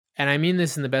and I mean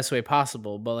this in the best way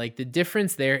possible, but like the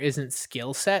difference there isn't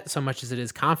skill set so much as it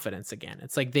is confidence again.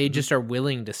 It's like they Mhm. just are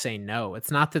willing to say no.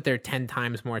 It's not that they're 10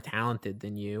 times more talented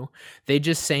than you. They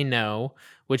just say no,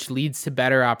 which leads to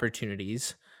better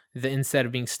opportunities. Instead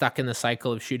of being stuck in the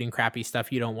cycle of shooting crappy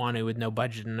stuff you don't want to with no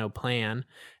budget and no plan.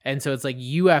 And so it's like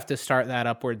you have to start that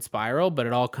upward spiral, but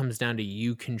it all comes down to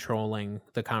you controlling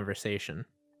the conversation.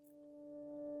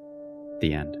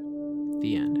 The end.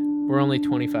 The end. We're only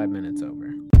 25 minutes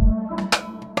over.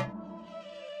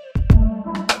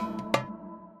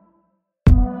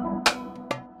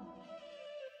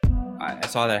 I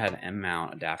saw that it had an M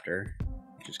mount adapter,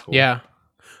 which is cool. Yeah.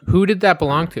 Who did that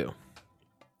belong to?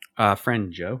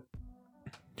 Friend Joe.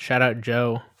 Shout out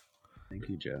Joe. Thank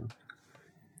you, Joe.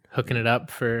 Hooking it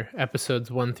up for episodes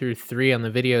 1 through 3 on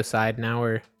the video side. Now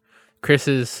we're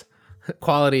Chris's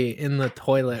quality in the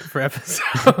toilet for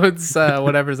episodes,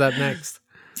 whatever's up next.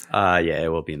 Yeah, it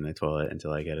will be in the toilet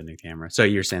until I get a new camera. So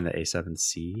you're saying the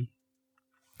A7C?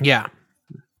 Yeah.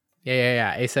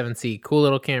 A7C, cool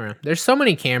little camera. There's so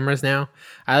many cameras now.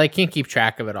 I can't keep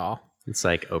track of it all. It's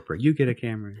like Oprah. You get a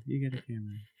camera. You get a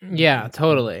camera. Yeah,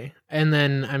 totally. And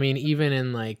then, I mean, even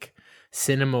in like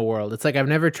cinema world, it's like I've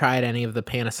never tried any of the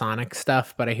Panasonic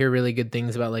stuff, but I hear really good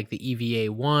things about like the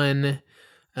EVA-1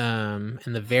 and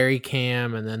the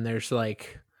VariCam. And then there's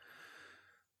like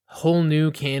whole new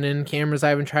Canon cameras I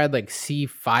haven't tried, like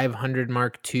C500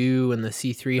 Mark II and the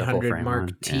C300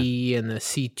 Mark T and the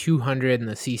C200 and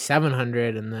the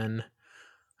C700. And then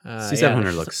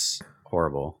C700 looks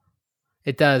horrible.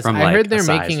 It does. From, I heard they're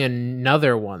size. making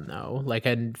another one though, like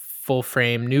a new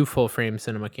full frame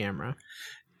cinema camera.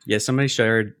 Yeah, somebody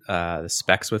shared the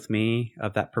specs with me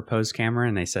of that proposed camera,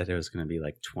 and they said it was going to be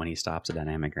like 20 stops of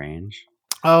dynamic range.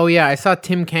 Oh yeah, I saw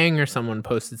Tim Kang or someone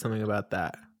posted something about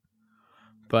that.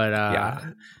 But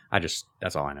yeah,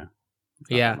 that's all I know.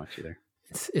 Yeah, much either.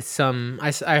 It's some.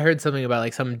 I heard something about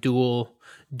like some dual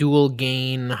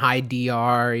gain, high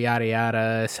DR, yada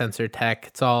yada, sensor tech.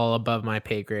 It's all above my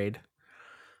pay grade.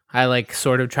 I like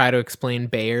sort of try to explain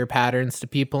Bayer patterns to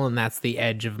people, and that's the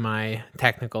edge of my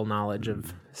technical knowledge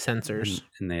of sensors.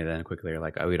 And they then quickly are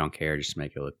like, "Oh, we don't care. Just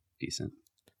make it look decent."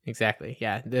 Exactly.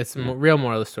 Yeah. This real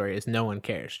moral of the story is no one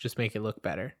cares. Just make it look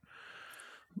better.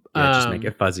 Yeah, just make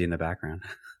it fuzzy in the background.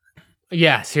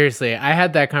 Yeah, seriously. I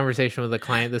had that conversation with a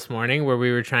client this morning where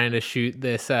we were trying to shoot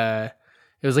this. It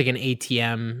was like an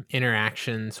ATM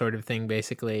interaction sort of thing,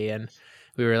 basically, and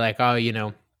we were like, "Oh,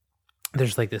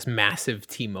 there's like this massive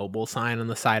T-Mobile sign on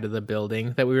the side of the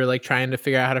building that we were like trying to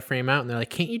figure out how to frame out." And they're like,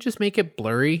 "Can't you just make it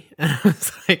blurry?" And I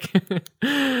was like,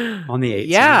 on the 8th.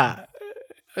 Yeah.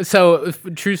 So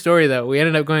true story though, we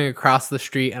ended up going across the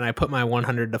street and I put my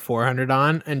 100 to 400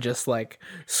 on and just like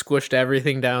squished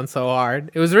everything down so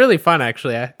hard. It was really fun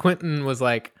actually. Quentin was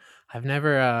like, "I've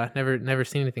never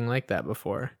seen anything like that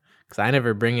before," because I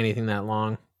never bring anything that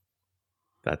long.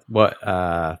 What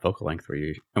focal length were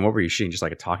you? And what were you shooting? Just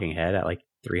like a talking head at like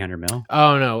 300 mil?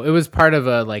 Oh no, it was part of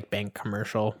a like bank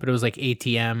commercial, but it was like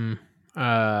ATM,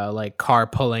 like car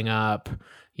pulling up,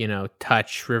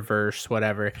 touch, reverse,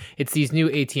 whatever. It's these new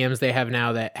ATMs they have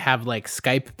now that have like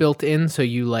Skype built in, so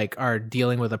you like are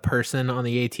dealing with a person on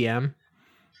the ATM.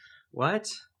 What?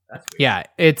 That's weird. Yeah,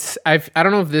 I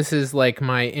don't know if this is like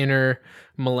my inner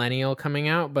millennial coming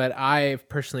out, but I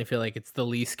personally feel like it's the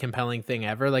least compelling thing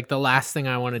ever. Like the last thing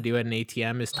I want to do at an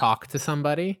ATM is talk to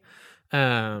somebody.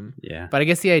 Yeah. But I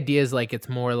guess the idea is like it's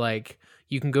more like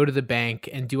you can go to the bank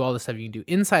and do all the stuff you can do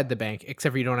inside the bank,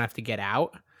 except for you don't have to get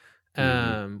out.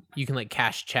 You can like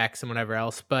cash checks and whatever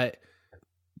else, but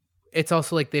it's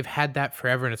also like they've had that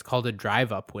forever and it's called a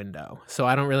drive-up window. So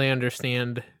I don't really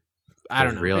understand. I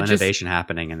don't know. Real innovation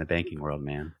happening in the banking world,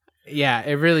 man. Yeah,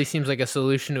 it really seems like a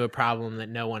solution to a problem that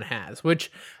no one has,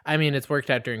 which, I mean, it's worked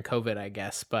out during COVID, I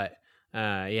guess, but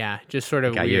yeah, just sort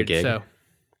of got weird. You a gig. So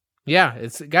yeah,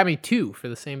 it's got me 2 for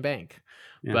the same bank.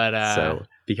 Yeah, but so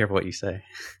be careful what you say.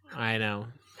 I know.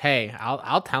 Hey,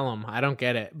 I'll tell them. I don't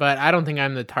get it, but I don't think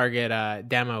I'm the target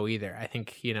demo either. I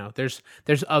think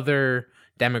there's other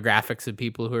demographics of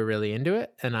people who are really into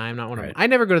it, and I'm not one of them. I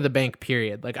never go to the bank.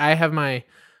 Period. Like I have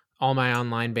all my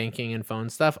online banking and phone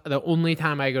stuff. The only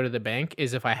time I go to the bank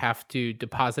is if I have to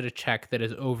deposit a check that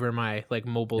is over my like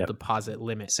mobile deposit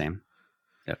limit. Same.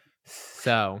 Yep.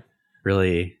 So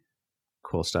really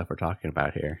cool stuff we're talking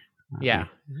about here. Yeah,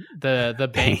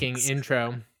 the banking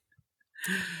intro.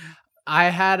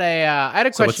 I had a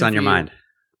question. So what's on your mind?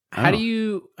 How do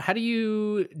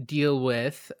you deal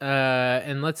with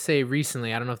and let's say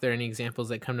recently, I don't know if there are any examples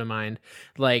that come to mind,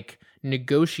 like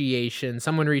negotiation.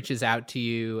 Someone reaches out to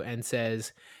you and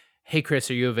says, "Hey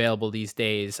Chris, are you available these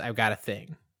days? I've got a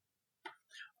thing."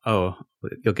 oh,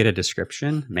 you'll get a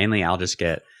description. Mainly, I'll just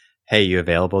get, hey, you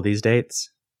available these dates?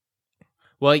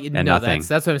 Well, And no, nothing.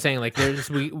 that's what I'm saying. Like,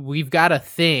 we've got a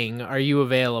thing. Are you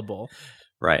available?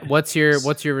 Right. What's your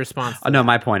response to No, that?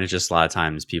 my point is just a lot of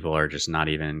times people are just not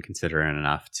even considering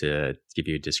enough to give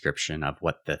you a description of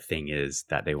what the thing is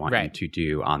that they want you Right. to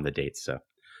do on the dates. So,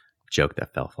 joke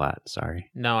that fell flat. Sorry.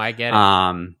 No, I get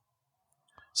it.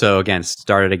 So again,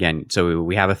 start it again. So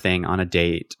we have a thing on a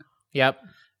date. Yep.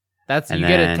 That's And you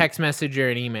get a then- text message or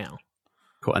an email.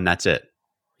 Cool, and that's it.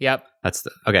 Yep.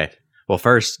 Okay. Well,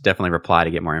 first, definitely reply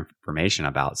to get more information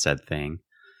about said thing.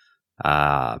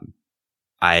 I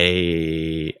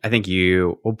think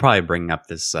we'll probably bring up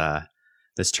this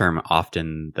term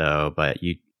often though, but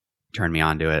you turned me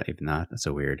on to it, even though that's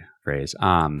a weird phrase.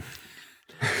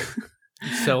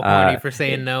 So horny for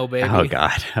saying no, baby. Oh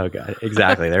god.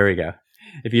 Exactly. There we go.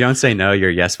 If you don't say no, your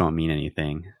yes won't mean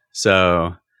anything.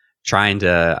 So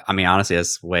honestly,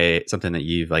 that's something that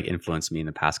you've like influenced me in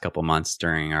the past couple months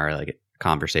during our like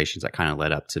conversations that kind of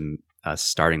led up to us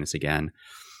starting this again.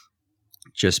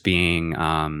 Just being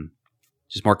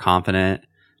just more confident,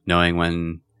 knowing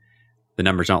when the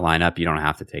numbers don't line up, you don't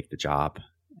have to take the job.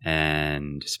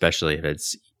 And especially if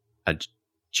it's a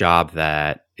job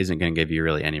that isn't going to give you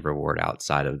really any reward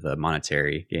outside of the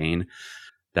monetary gain.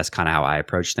 That's kind of how I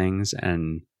approach things.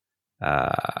 And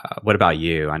what about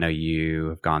you? I know you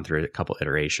have gone through a couple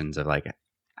iterations of like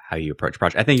how you approach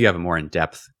project. I think you have a more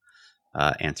in-depth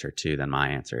answer too than my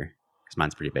answer, because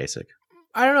mine's pretty basic.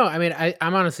 I don't know. I mean,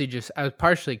 I'm honestly I was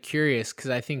partially curious because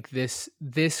I think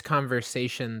this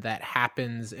conversation that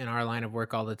happens in our line of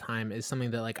work all the time is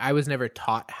something that like I was never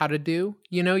taught how to do.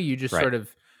 You know, you just Right. sort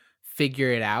of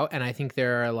figure it out. And I think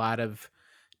there are a lot of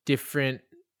different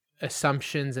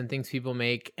assumptions and things people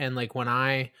make. And like when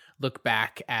I look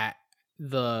back at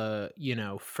the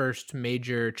first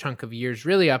major chunk of years,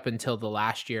 really up until the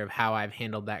last year, of how I've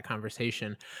handled that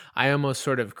conversation, I almost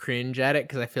sort of cringe at it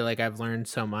because I feel like I've learned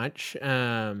so much.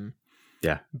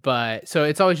 Yeah. But so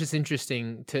it's always just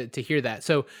interesting to hear that.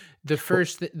 So the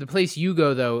place you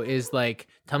go though is like,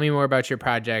 tell me more about your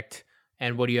project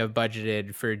and what do you have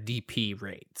budgeted for DP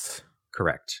rates?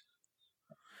 Correct.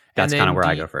 That's And kind of then where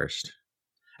I go first.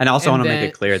 And I also want to make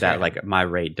it clear that sure. like my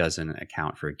rate doesn't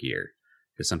account for gear,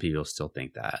 because some people still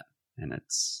think that, and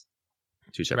it's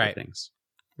two separate Right. things.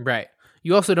 Right.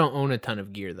 You also don't own a ton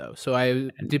of gear though.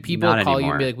 So do people Not call you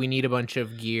and be anymore. like, we need a bunch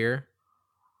of gear?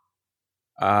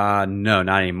 No,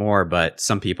 not anymore. But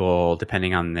some people,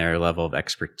 depending on their level of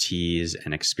expertise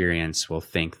and experience, will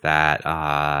think that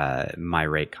my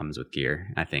rate comes with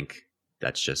gear. I think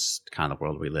that's just kind of the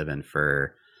world we live in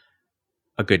for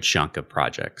a good chunk of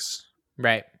projects.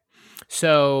 Right.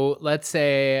 So let's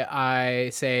say I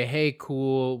say, hey,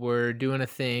 cool, we're doing a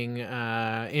thing,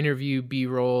 interview,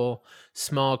 B-roll,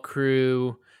 small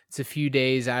crew. It's a few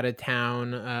days out of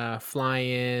town, fly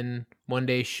in, 1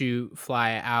 day shoot,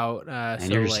 fly out. And so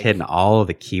you're just like hitting all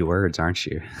the keywords, aren't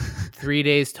you? 3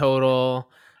 days total,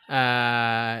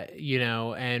 and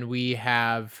we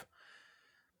have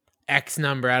X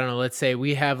number. I don't know. Let's say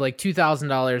we have like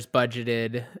 $2,000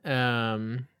 budgeted,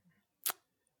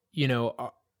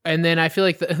 and then I feel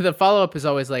like the follow-up is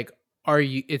always like,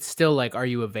 it's still like, are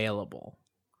you available?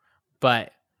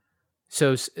 But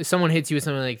so if someone hits you with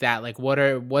something like that, like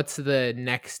what's the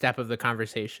next step of the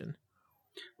conversation?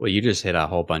 Well, you just hit a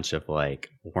whole bunch of like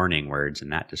warning words in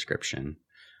that description.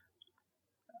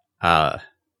 Fly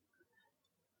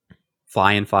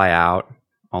in, fly out,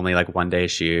 only like 1 day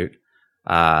shoot.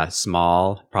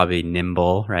 Small, probably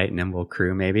nimble, right? Nimble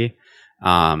crew, maybe.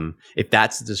 If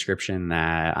that's the description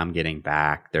that I'm getting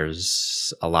back,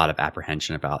 there's a lot of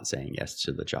apprehension about saying yes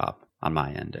to the job on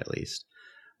my end, at least.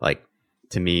 Like,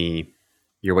 to me,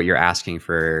 what you're asking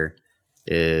for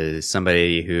is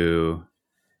somebody who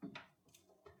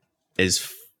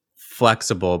is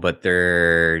flexible, but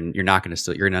you're not going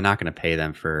to pay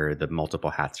them for the multiple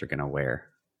hats they're going to wear.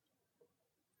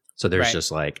 So there's Right.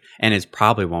 just like, and it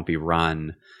probably won't be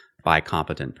run by a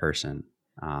competent person.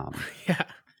 Yeah.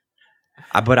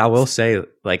 But I will say,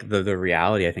 like, the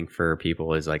reality I think for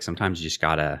people is like sometimes you just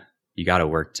gotta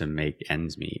work to make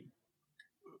ends meet.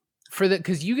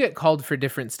 Because you get called for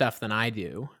different stuff than I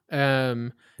do.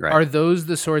 Right. Are those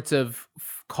the sorts of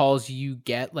calls you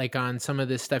get, like on some of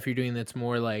this stuff you're doing that's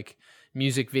more like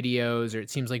music videos, or it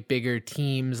seems like bigger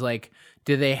teams? Like,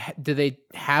 do they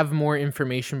have more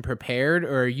information prepared,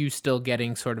 or are you still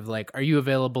getting sort of like, are you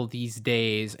available these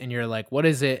days? And you're like, what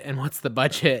is it and what's the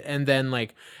budget? And then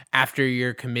like after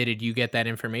you're committed, you get that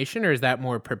information, or is that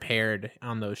more prepared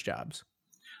on those jobs?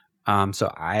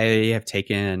 So I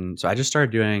just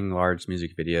started doing large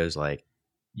music videos like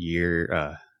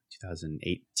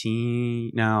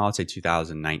 2018. No, I'll say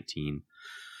 2019.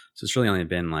 So it's really only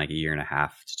been like a year and a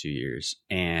half to 2 years.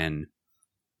 And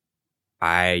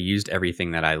I used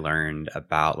everything that I learned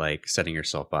about like setting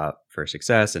yourself up for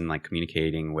success and like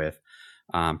communicating with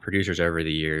producers over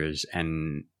the years,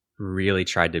 and really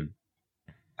tried to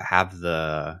have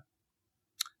the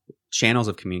channels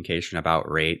of communication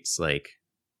about rates like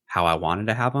how I wanted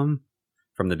to have them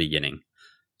from the beginning.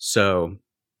 So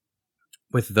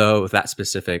with that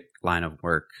specific line of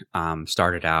work,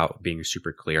 started out being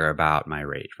super clear about my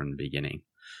rate from the beginning,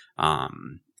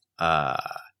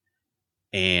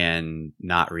 and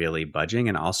not really budging.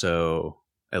 And also,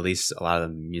 at least a lot of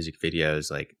the music videos,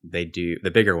 like they do,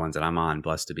 the bigger ones that I'm on,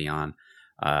 blessed to be on,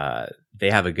 they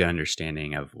have a good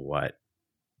understanding of what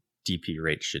DP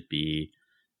rates should be,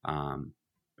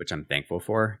 which I'm thankful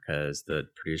for, because the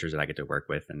producers that I get to work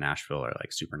with in Nashville are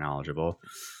like super knowledgeable.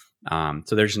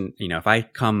 So there's, if I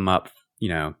come up,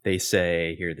 they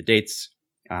say, here are the dates.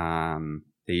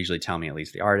 They usually tell me at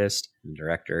least the artist and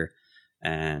director.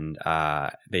 And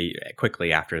they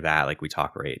quickly after that, like we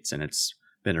talk rates, and it's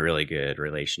been a really good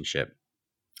relationship.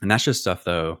 And that's just stuff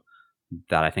though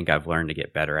that I think I've learned to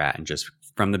get better at, and just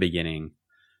from the beginning,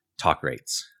 talk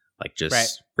rates, like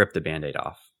just rip the Band-Aid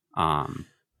off.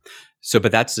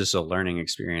 But that's just a learning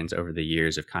experience over the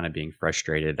years of kind of being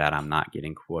frustrated that I'm not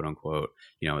getting quote unquote,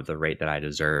 the rate that I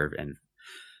deserve. And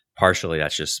partially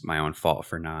that's just my own fault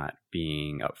for not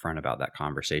being upfront about that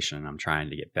conversation. I'm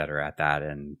trying to get better at that.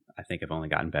 And I think I've only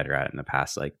gotten better at it in the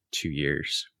past like 2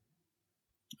 years.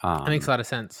 That makes a lot of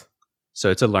sense. So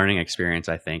it's a learning experience,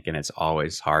 I think. And it's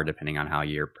always hard depending on how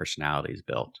your personality is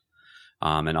built.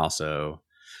 And also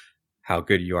how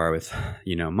good you are with,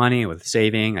 money, with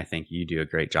saving. I think you do a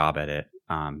great job at it,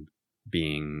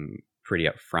 being pretty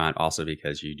upfront, also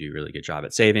because you do a really good job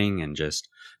at saving and just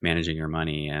managing your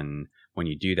money. And when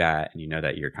you do that and you know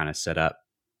that you're kind of set up,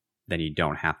 then you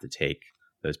don't have to take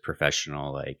those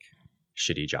professional, like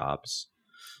shitty jobs.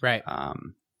 Right.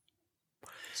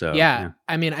 So yeah,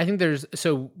 I mean, I think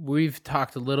we've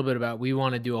talked a little bit about, we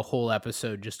want to do a whole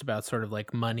episode just about sort of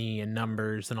like money and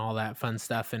numbers and all that fun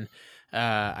stuff. And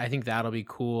I think that'll be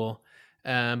cool.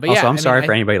 But also, I'm sorry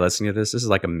for anybody listening to this. This is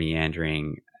like a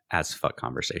meandering as fuck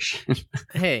conversation.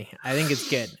 Hey, I think it's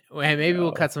good. Maybe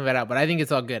we'll cut some of it out, but I think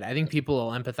it's all good. I think people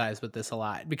will empathize with this a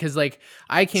lot, because like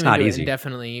I came into it and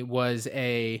definitely was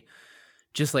a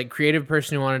just like creative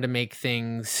person who wanted to make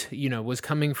things, was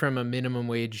coming from a minimum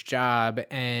wage job,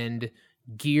 and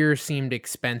gear seemed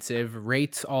expensive.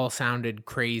 Rates all sounded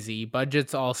crazy.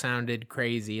 Budgets all sounded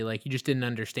crazy. Like you just didn't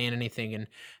understand anything. And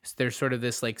there's sort of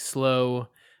this like slow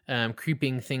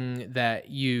creeping thing that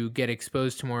you get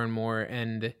exposed to more and more.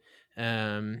 And,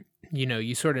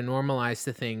 you sort of normalize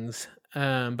to things.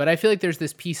 But I feel like there's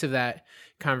this piece of that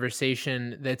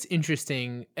conversation that's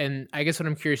interesting. And I guess what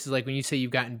I'm curious is like, when you say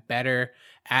you've gotten better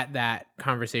at that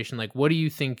conversation, like what do you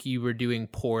think you were doing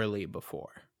poorly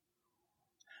before?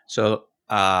 So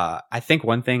I think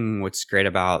one thing what's great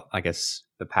about, I guess,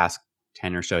 the past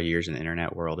 10 or so years in the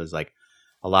internet world is like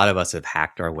a lot of us have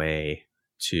hacked our way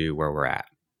to where we're at.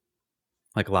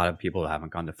 Like a lot of people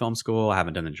haven't gone to film school,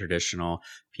 haven't done the traditional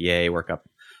PA, work up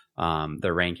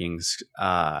their rankings.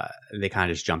 They kind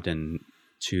of just jumped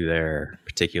into their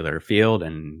particular field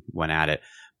and went at it.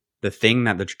 The thing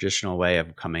that the traditional way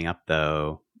of coming up,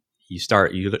 though, you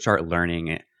start learning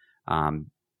it,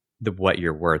 what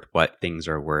you're worth, what things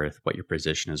are worth, what your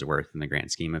position is worth in the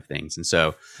grand scheme of things. And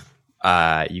so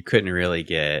you couldn't really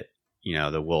get,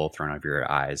 the wool thrown over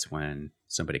your eyes when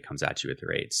somebody comes at you with the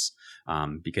rates,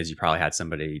 because you probably had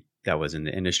somebody that was in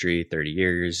the industry 30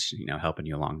 years, helping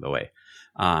you along the way.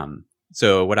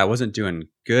 So what I wasn't doing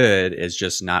good is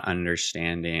just not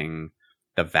understanding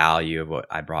the value of what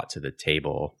I brought to the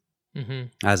table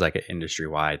as like an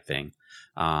industry-wide thing.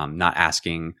 Not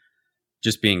asking,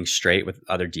 just being straight with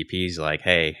other DPs, like,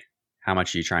 hey, how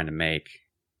much are you trying to make?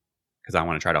 Because I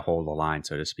want to try to hold the line,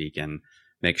 so to speak, and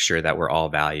make sure that we're all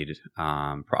valued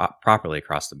properly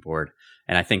across the board.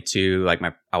 And I think too, like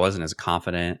I wasn't as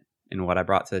confident in what I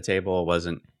brought to the table,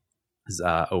 wasn't as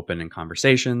open in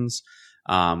conversations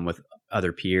with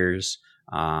other peers.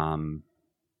 And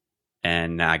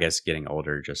I guess getting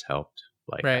older just helped.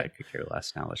 Like I could care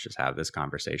less now. Let's just have this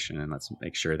conversation and let's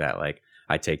make sure that like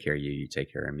I take care of you, you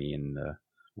take care of me in the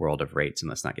world of rates, and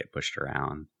let's not get pushed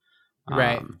around.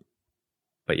 Right.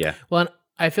 But yeah. Well,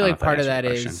 I feel like part of that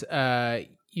is,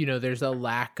 there's a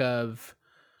lack of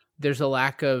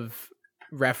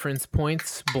reference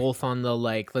points, both on the,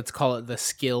 like, let's call it the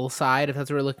skill side, if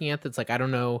that's what we're looking at. That's like, I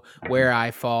don't know where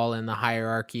I fall in the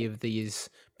hierarchy of these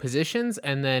positions.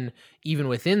 And then even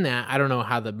within that, I don't know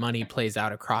how the money plays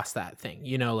out across that thing.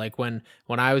 Like when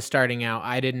I was starting out,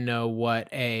 I didn't know what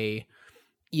a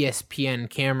ESPN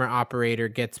camera operator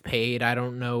gets paid. I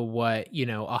don't know what,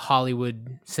 a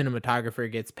Hollywood cinematographer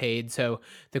gets paid. So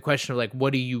the question of like,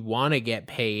 what do you want to get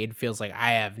paid feels like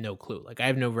I have no clue. Like I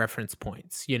have no reference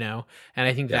points, And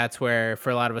I think that's where for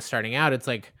a lot of us starting out, it's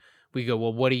like, we go,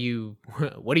 well, what do you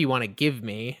want to give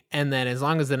me? And then as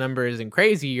long as the number isn't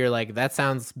crazy, you're like, that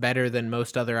sounds better than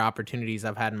most other opportunities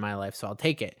I've had in my life. So I'll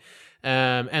take it.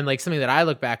 And like something that I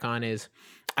look back on is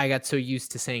I got so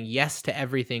used to saying yes to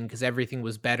everything because everything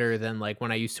was better than like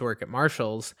when I used to work at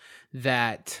Marshall's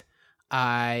that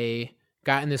I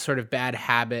got in this sort of bad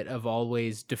habit of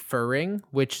always deferring,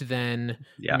 which then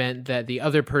meant that the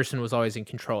other person was always in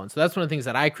control. And so that's one of the things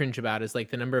that I cringe about is like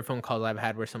the number of phone calls I've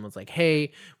had where someone's like,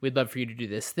 hey, we'd love for you to do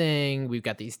this thing. We've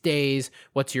got these days.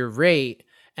 What's your rate?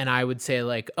 And I would say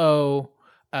like,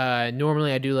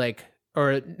 normally I do like,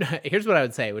 or here's what I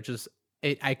would say, which is,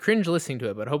 I cringe listening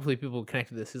to it, but hopefully people connect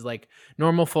to this is like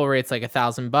normal full rate's like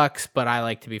 $1,000, but I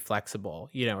like to be flexible,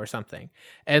 or something.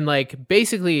 And like,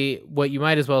 basically what you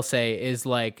might as well say is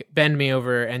like, bend me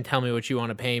over and tell me what you want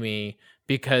to pay me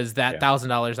because that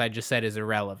 $1,000 I just said is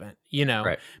irrelevant,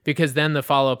 Right. because then the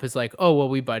follow-up is like, oh, well,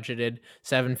 we budgeted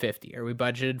 $750 or we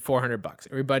budgeted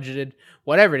 $400 or we budgeted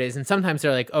whatever it is. And sometimes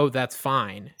they're like, oh, that's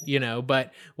fine,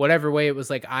 but whatever way it was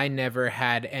like, I never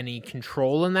had any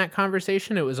control in that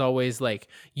conversation. It was always like,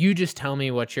 you just tell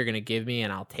me what you're going to give me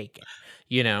and I'll take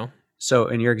it, So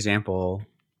in your example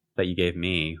that you gave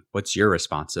me, what's your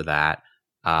response to that?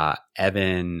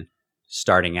 Evan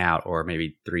starting out or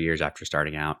maybe 3 years after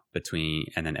starting out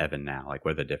and then Evan now, like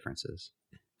what are the differences?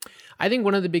 I think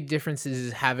one of the big differences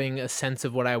is having a sense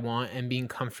of what I want and being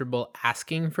comfortable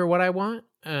asking for what I want,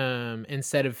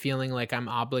 instead of feeling like I'm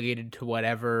obligated to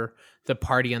whatever the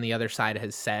party on the other side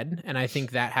has said. And I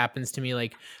think that happens to me.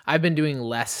 Like I've been doing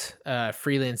less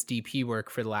freelance DP work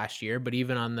for the last year, but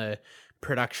even on the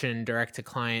production, direct to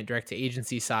client, direct to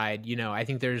agency side, I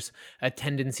think there's a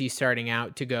tendency starting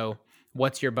out to go,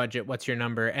 what's your budget? What's your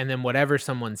number? And then whatever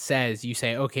someone says, you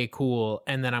say, okay, cool.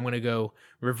 And then I'm going to go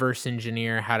reverse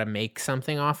engineer how to make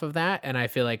something off of that. And I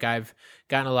feel like I've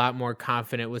gotten a lot more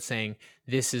confident with saying,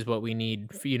 this is what we need,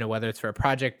 whether it's for a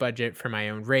project budget, for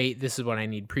my own rate, this is what I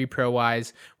need pre-pro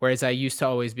wise. Whereas I used to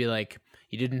always be like,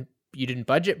 you didn't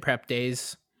budget prep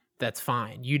days. That's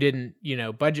fine. You didn't,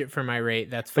 budget for my rate.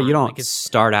 That's fine. But you don't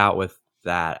start out with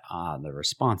that on the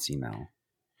response email,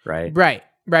 right? Right.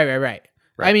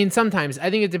 I mean, sometimes I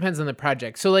think it depends on the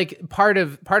project. So like part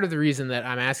of the reason that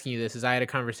I'm asking you this is I had a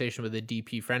conversation with a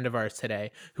DP friend of ours today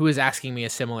who was asking me a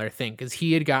similar thing because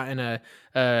he had gotten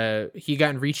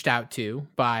reached out to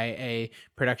by a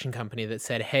production company that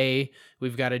said, hey,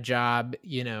 we've got a job,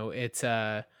 it's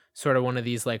sort of one of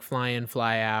these like fly in,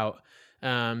 fly out.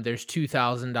 There's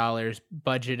 $2,000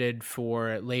 budgeted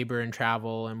for labor and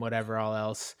travel and whatever all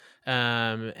else.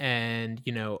 And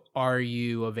are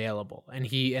you available?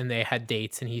 And they had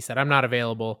dates and he said, I'm not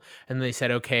available. And they said,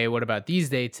 okay, what about these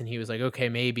dates? And he was like, okay,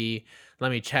 maybe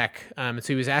let me check. So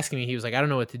he was asking me, he was like, I don't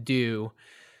know what to do.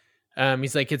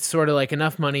 He's like, it's sort of like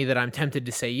enough money that I'm tempted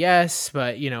to say yes,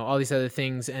 but all these other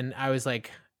things. And I was like,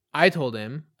 I told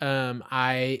him,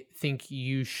 I think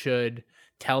you should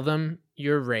tell them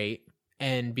your rate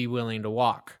and be willing to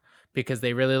walk because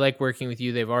they really like working with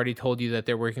you. They've already told you that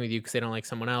they're working with you because they don't like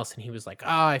someone else. And he was like,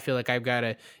 I feel like I've got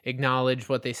to acknowledge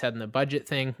what they said in the budget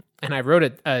thing. And I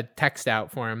wrote a text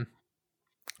out for him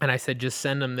and I said, just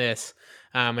send them this.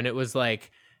 And it was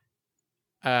like,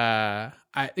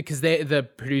 because the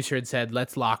producer had said,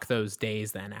 let's lock those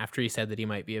days then after he said that he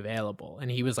might be available. And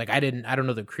he was like, I don't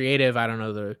know the creative. I don't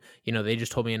know they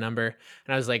just told me a number.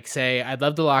 And I was like, I'd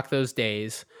love to lock those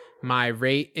days. My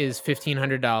rate is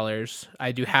 $1,500.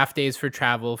 I do half days for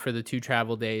travel for the 2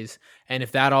 travel days. And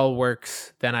if that all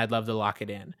works, then I'd love to lock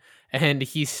it in. And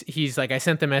he's like, I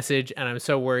sent the message and I'm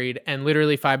so worried. And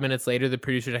literally 5 minutes later, the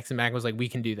producer texted back and was like, we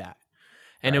can do that.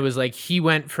 And It was like, he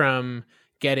went from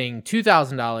getting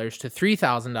 $2,000 to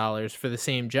 $3,000 for the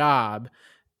same job.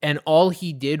 And all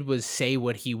he did was say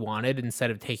what he wanted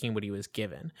instead of taking what he was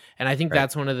given. And I think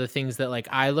that's one of the things that like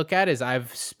I look at is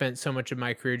I've spent so much of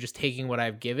my career just taking what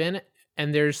I've given.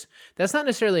 And that's not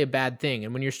necessarily a bad thing.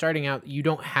 And when you're starting out, you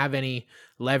don't have any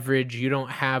leverage. You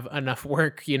don't have enough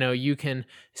work. You can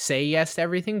say yes to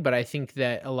everything. But I think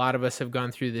that a lot of us have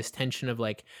gone through this tension of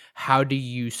like, how do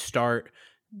you start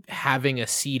having a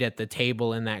seat at the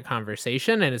table in that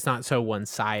conversation, and it's not so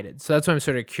one-sided. So that's why I'm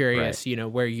sort of curious,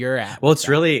 where you're at. Well, it's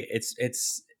really,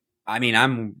 I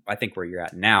think where you're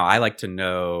at now, I like to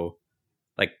know,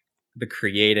 like the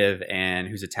creative and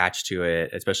who's attached to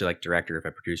it, especially like director, if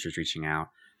a producer's reaching out,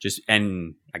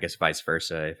 and I guess vice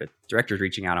versa. If a director's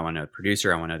reaching out, I want to know the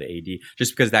producer, I want to know the AD,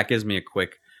 just because that gives me a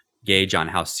quick gauge on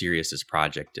how serious this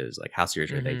project is. Like, how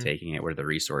serious are they taking it? What are the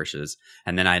resources?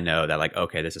 And then I know that, like,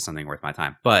 okay, this is something worth my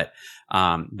time. But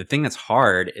the thing that's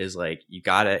hard is, like, you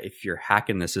gotta, if you're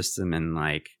hacking the system and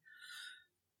like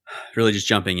really just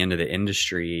jumping into the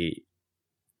industry,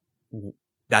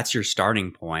 that's your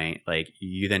starting point. Like,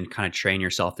 you then kind of train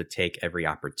yourself to take every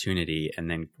opportunity,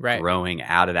 and then growing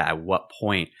out of that at what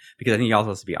point, because I think you also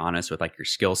have to be honest with like your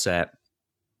skill set,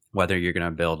 whether you're going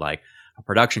to build like a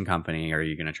production company, or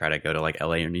you're going to try to go to like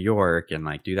LA or New York and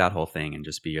like do that whole thing and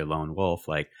just be your lone wolf.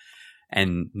 Like,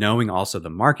 and knowing also the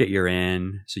market you're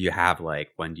in. So you have like,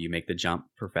 when do you make the jump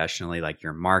professionally, like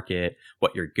your market,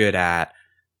 what you're good at,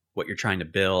 what you're trying to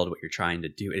build, what you're trying to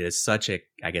do. It is such a,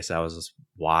 I guess that was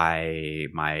why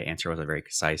my answer wasn't very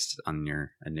concise on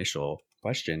your initial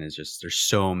question, is just there's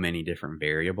so many different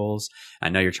variables. I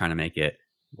know you're trying to make it,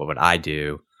 what would I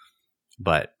do?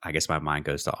 But I guess my mind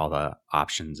goes to all the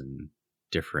options and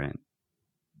different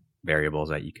variables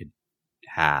that you could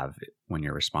have when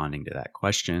you're responding to that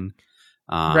question.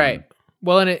 Right.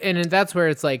 Well, and that's where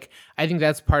it's like, I think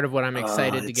that's part of what I'm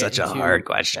excited to get into. Such a hard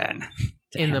question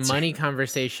in the money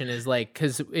conversation is like,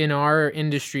 because in our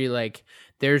industry, like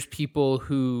there's people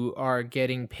who are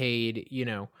getting paid, you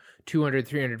know, $200,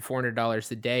 $300,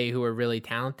 $400 a day who are really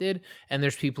talented. And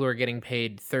there's people who are getting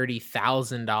paid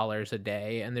 $30,000 a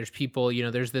day. And there's people, you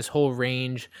know, there's this whole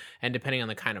range, and depending on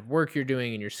the kind of work you're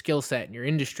doing and your skill set and your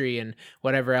industry and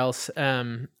whatever else.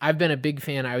 I've been a big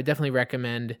fan. I would definitely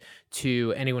recommend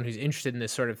to anyone who's interested in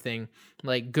this sort of thing,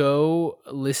 like go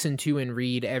listen to and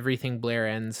read everything Blair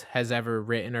Enns has ever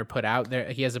written or put out there.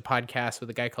 He has a podcast with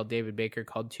a guy called David Baker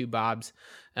called Two Bobs.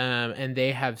 And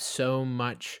they have so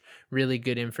much really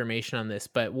good information on this.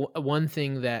 But one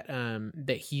thing that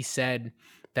that he said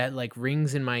that like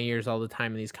rings in my ears all the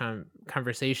time in these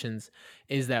conversations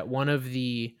is that one of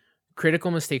the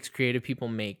critical mistakes creative people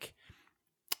make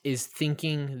is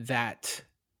thinking that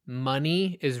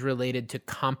money is related to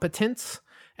competence,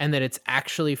 and that it's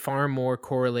actually far more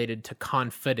correlated to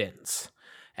confidence.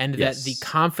 And that the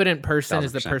confident person 1,000%.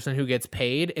 Is the person who gets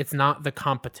paid. It's not the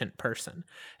competent person.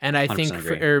 And I think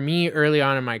for me, early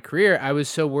on in my career, I was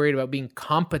so worried about being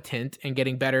competent and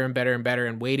getting better and better and better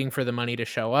and waiting for the money to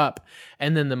show up.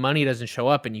 And then the money doesn't show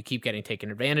up and you keep getting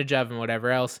taken advantage of and whatever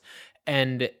else.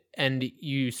 And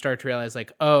you start to realize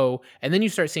like, oh, and then you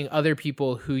start seeing other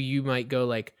people who you might go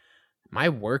like, my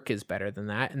work is better than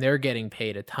that, and they're getting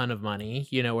paid a ton of money,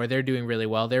 you know, or they're doing really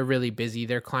well. They're really busy.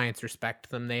 Their clients respect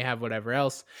them. They have whatever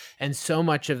else. And so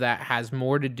much of that has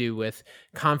more to do with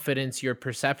confidence, your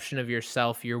perception of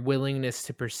yourself, your willingness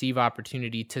to perceive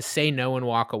opportunity, to say no and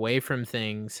walk away from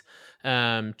things,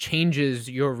 changes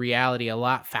your reality a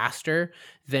lot faster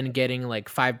than getting like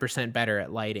 5% better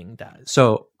at lighting does.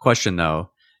 So question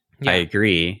though, I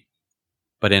agree,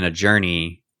 but in a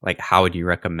journey, like how would you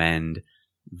recommend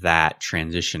that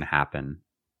transition happen?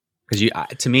 Because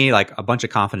to me, like a bunch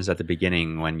of confidence at the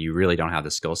beginning when you really don't have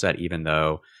the skill set, even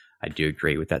though I do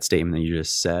agree with that statement that you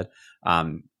just said,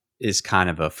 is kind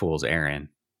of a fool's errand.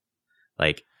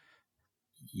 Like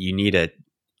you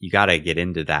got to get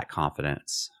into that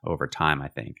confidence over time, I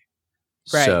think.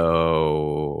 Right.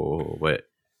 So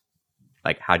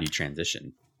how do you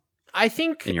transition? I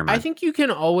think you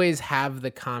can always have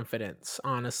the confidence,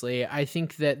 honestly. I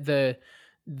think that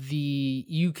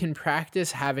you can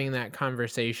practice having that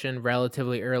conversation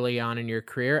relatively early on in your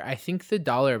career. I think the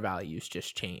dollar values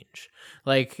just change.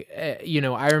 Like, you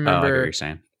know, I remember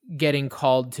getting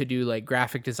called to do like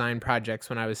graphic design projects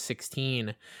when I was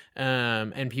 16,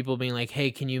 and people being like,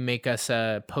 hey, can you make us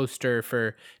a poster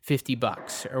for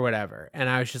 $50 or whatever? And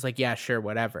I was just like, yeah, sure,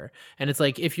 whatever. And it's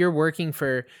like, if you're working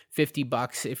for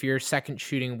 $50, if you're second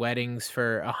shooting weddings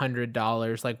for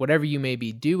 $100, like whatever you may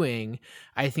be doing,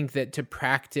 I think that to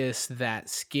practice that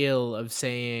skill of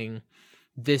saying,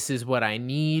 this is what I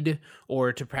need,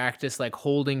 or to practice like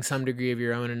holding some degree of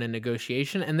your own in a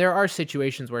negotiation. And there are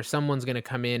situations where someone's going to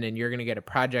come in and you're going to get a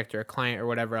project or a client or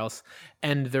whatever else.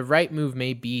 And the right move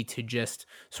may be to just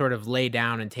sort of lay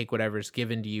down and take whatever's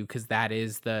given to you, because that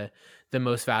is the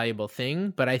most valuable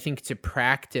thing. But I think to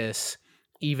practice,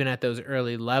 even at those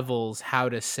early levels, how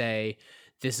to say,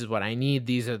 this is what I need.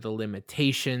 These are the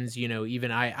limitations. You know, even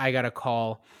I got a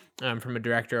call from a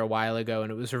director a while ago,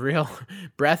 and it was a real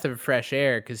breath of fresh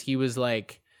air, because he was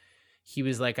like, he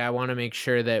was like, I want to make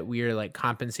sure that we are like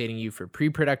compensating you for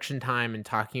pre-production time and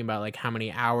talking about like how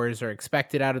many hours are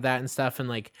expected out of that and stuff. And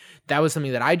like, that was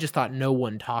something that I just thought no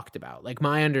one talked about. Like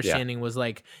my understanding was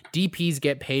like DPs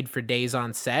get paid for days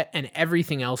on set and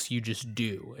everything else you just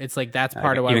do. It's like, that's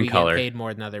part of why we get paid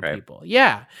more than other people.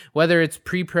 Yeah. Whether it's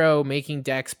pre-pro, making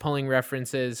decks, pulling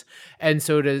references. And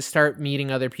so to start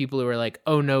meeting other people who are like,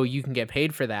 oh no, you can get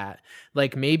paid for that.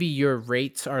 Like maybe your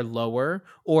rates are lower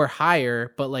or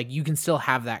higher, but like you can still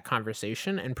have that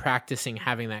conversation, and practicing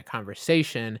having that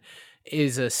conversation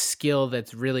is a skill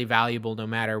that's really valuable no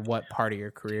matter what part of your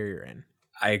career you're in.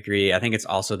 I agree. I think it's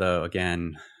also, though,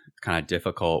 again, kind of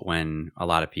difficult when a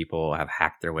lot of people have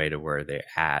hacked their way to where they're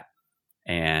at,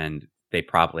 and they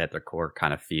probably at their core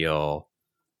kind of feel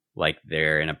like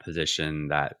they're in a position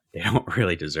that they don't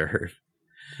really deserve.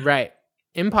 Right.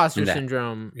 Imposter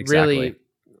syndrome really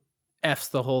F's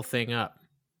the whole thing up.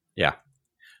 Yeah.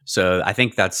 So I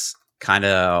think that's kind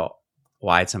of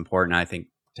why it's important, I think,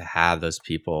 to have those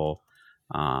people,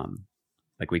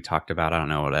 like we talked about, I don't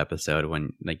know what episode,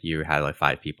 when like you had like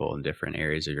 5 people in different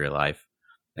areas of your life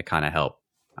that kind of help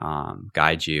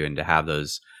guide you, and to have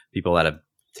those people that have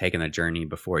taken the journey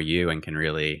before you and can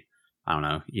really, I don't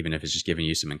know, even if it's just giving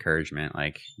you some encouragement,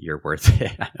 like you're worth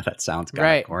it. I know that sounds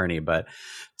kind of corny, but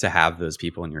to have those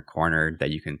people in your corner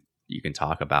that you can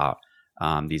talk about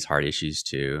these hard issues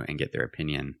to and get their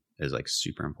opinion is like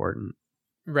super important.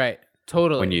 Right.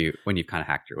 Totally. When you've kind of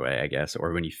hacked your way, I guess,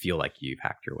 or when you feel like you've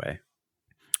hacked your way.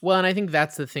 Well, and I think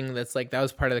that's the thing that's like, that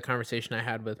was part of the conversation I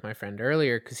had with my friend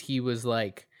earlier, because he was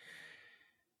like,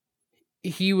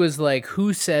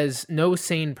 who says, no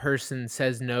sane person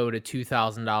says no to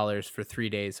 $2,000 for 3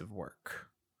 days of work?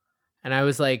 And I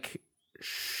was like,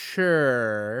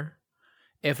 sure,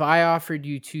 if I offered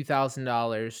you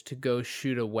 $2,000 to go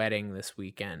shoot a wedding this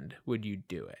weekend, would you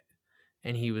do it?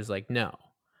 And he was like, no.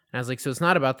 And I was like, so it's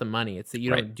not about the money, it's that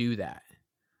you don't do that.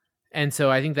 And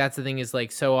so I think that's the thing, is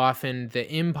like, so often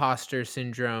the imposter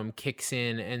syndrome kicks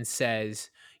in and says,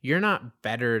 you're not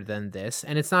better than this.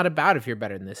 And it's not about if you're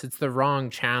better than this. It's the wrong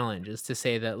challenge, is to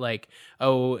say that like,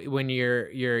 oh, when your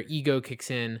ego kicks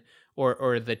in,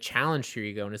 or the challenge to your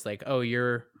ego, and it's like, oh,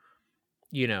 you're,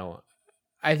 you know,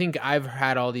 I think I've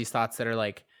had all these thoughts that are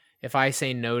like, if I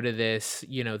say no to this,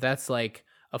 you know, that's like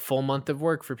a full month of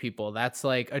work for people. That's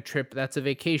like a trip. That's a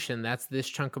vacation. That's this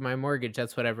chunk of my mortgage.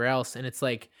 That's whatever else. And it's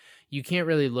like, you can't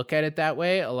really look at it that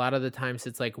way. A lot of the times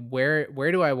it's like, where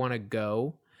do I want to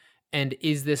go? And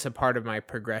is this a part of my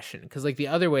progression? Because like the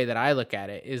other way that I look at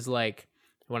it is like,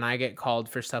 when I get called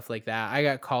for stuff like that, I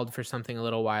got called for something a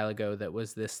little while ago that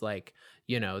was this like,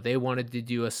 you know, they wanted to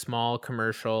do a small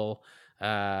commercial,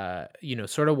 you know,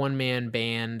 sort of one-man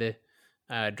band,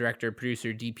 director,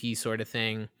 producer, DP sort of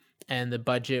thing. And the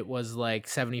budget was like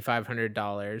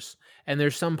 $7,500. And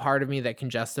there's some part of me that can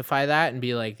justify that and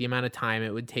be like, the amount of time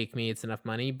it would take me, it's enough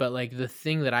money. But like the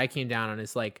thing that I came down on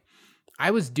is like,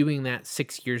 I was doing that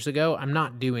 6 years ago. I'm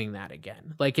not doing that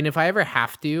again. Like, and if I ever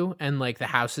have to, and like the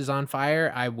house is on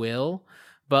fire, I will.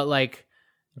 But like,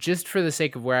 just for the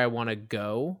sake of where I want to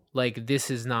go, like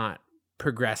this is not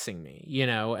progressing me, you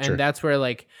know? And that's where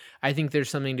like, I think there's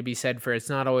something to be said for, it's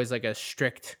not always like a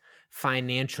strict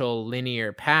financial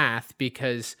linear path,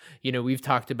 because, you know, we've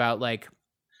talked about like,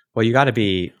 well, you got to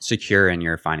be secure in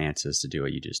your finances to do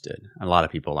what you just did. A lot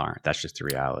of people aren't. That's just the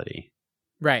reality.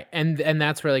 Right. And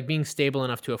that's where like being stable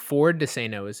enough to afford to say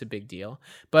no is a big deal.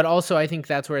 But also I think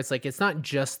that's where it's like, it's not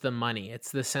just the money.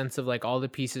 It's the sense of like all the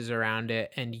pieces around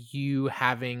it, and you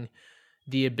having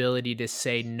the ability to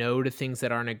say no to things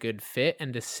that aren't a good fit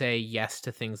and to say yes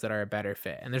to things that are a better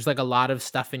fit. And there's like a lot of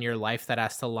stuff in your life that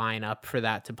has to line up for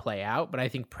that to play out. But I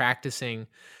think practicing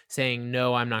saying,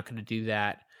 no, I'm not going to do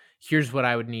that. Here's what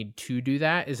I would need to do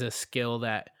that is a skill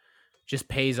that just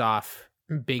pays off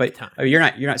big time. You're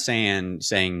not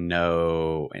saying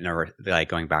no in order, like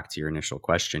going back to your initial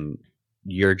question.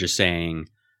 You're just saying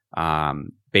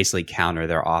basically counter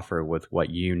their offer with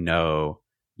what you know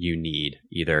you need,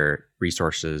 either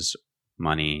resources,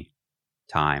 money,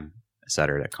 time,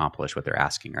 etc., to accomplish what they're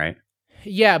asking, right?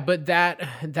 Yeah, but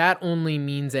that only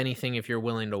means anything if you're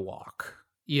willing to walk,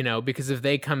 you know, because if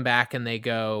they come back and they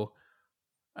go,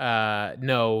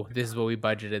 no, this is what we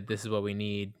budgeted, this is what we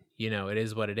need, you know, it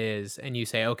is what it is, and you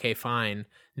say, okay, fine,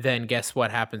 then guess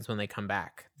what happens when they come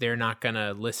back? They're not going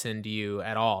to listen to you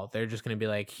at all. They're just going to be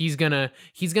like, he's going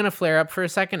to flare up for a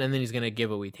second, and then he's going to give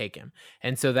what we take him.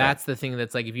 And so that's the thing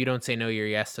that's like, if you don't say no, your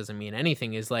yes doesn't mean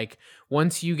anything, is like,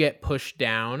 once you get pushed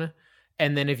down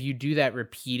And then if you do that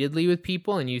repeatedly with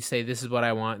people and you say, this is what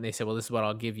I want, and they say, well, this is what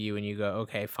I'll give you. And you go,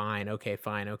 okay, fine. Okay,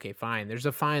 fine. Okay, fine. There's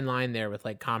a fine line there with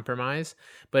like compromise.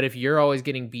 But if you're always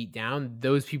getting beat down,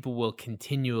 those people will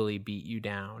continually beat you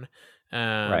down.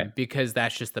 Right. Because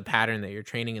that's just the pattern that you're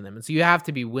training in them. And so you have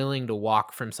to be willing to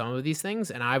walk from some of these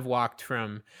things. And I've walked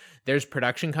from, there's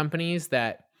production companies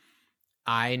that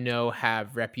I know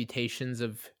have reputations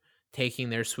of taking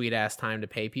their sweet ass time to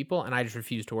pay people, and I just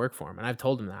refuse to work for them. And I've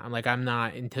told them that. I'm like, I'm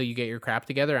not, until you get your crap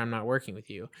together, I'm not working with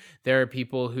you. There are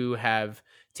people who have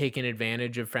taken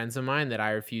advantage of friends of mine that I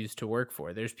refuse to work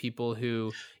for. There's people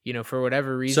who, you know, for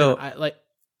whatever reason, So I like,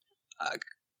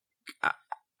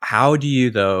 how do you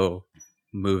though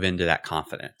move into that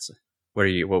confidence? What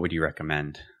would you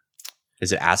recommend?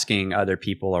 Is it asking other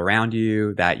people around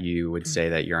you that you would say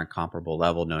that you're on comparable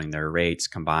level, knowing their rates,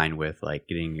 combined with like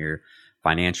getting your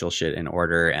financial shit in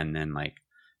order? And then like,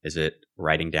 is it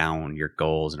writing down your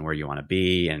goals and where you want to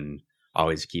be and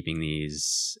always keeping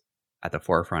these at the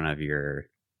forefront of your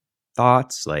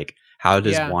thoughts? Like, how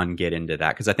does one get into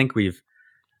that? Because I think you've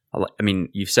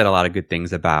said a lot of good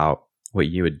things about what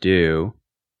you would do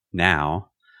now,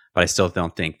 but I still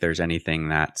don't think there's anything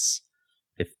that's,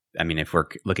 if we're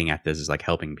looking at this as like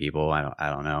helping people, I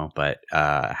don't know, but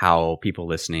how people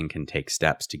listening can take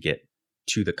steps to get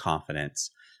to the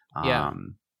confidence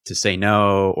to say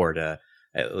no, or to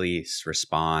at least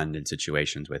respond in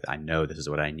situations with, I know this is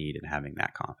what I need, and having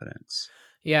that confidence.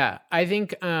 Yeah, I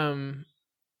think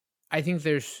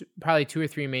there's probably 2 or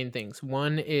 3 main things.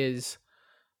 One is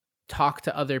talk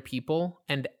to other people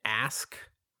and ask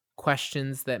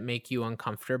questions that make you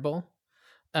uncomfortable.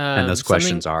 And those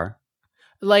questions are?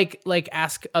 Like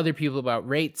ask other people about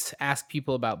rates, ask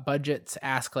people about budgets,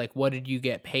 ask like, what did you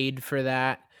get paid for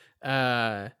that?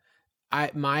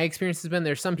 My experience has been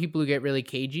there's some people who get really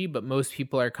cagey, but most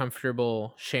people are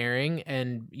comfortable sharing.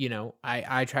 And, you know,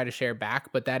 I try to share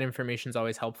back, but that information is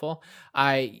always helpful.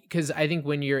 Because I think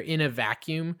when you're in a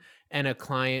vacuum and a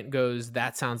client goes,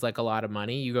 that sounds like a lot of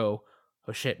money, you go,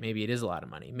 oh shit, maybe it is a lot of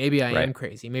money. Maybe I am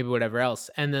crazy, maybe whatever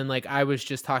else. And then like I was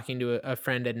just talking to a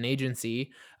friend at an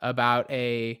agency about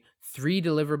a 3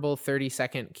 deliverable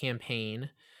 30-second campaign,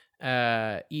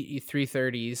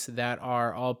 330s that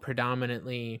are all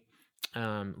predominantly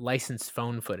licensed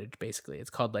phone footage. Basically,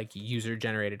 it's called like user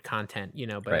generated content, you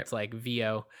know, but it's like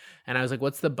VO. And I was like,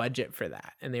 what's the budget for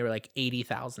that? And they were like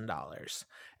 $80,000.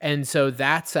 And so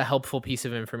that's a helpful piece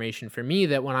of information for me,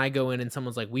 that when I go in and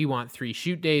someone's like, we want 3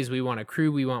 shoot days, we want a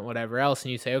crew, we want whatever else,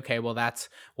 and you say, okay, well, that's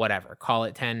whatever, call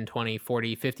it 10, 20,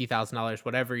 40, $50,000,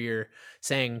 whatever you're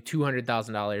saying,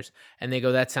 $200,000. And they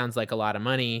go, that sounds like a lot of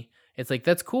money. It's like,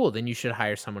 that's cool. Then you should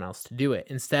hire someone else to do it,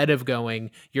 instead of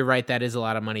going, you're right, that is a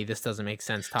lot of money, this doesn't make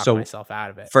sense, talk myself out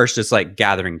of it. First, it's like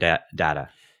gathering data.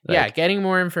 Like, getting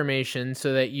more information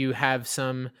so that you have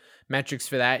some metrics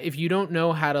for that. If you don't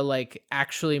know how to like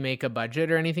actually make a budget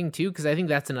or anything too, because I think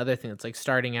that's another thing that's like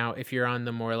starting out, if you're on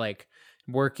the more like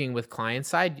working with client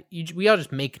side, we all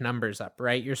just make numbers up,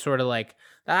 right? You're sort of like,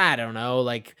 I don't know,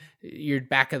 like you're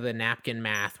back of the napkin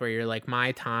math where you're like,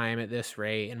 my time at this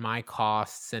rate and my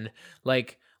costs, and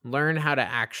like learn how to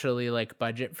actually like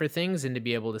budget for things and to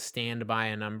be able to stand by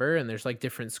a number. And there's like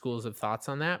different schools of thoughts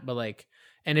on that, but like,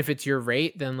 and if it's your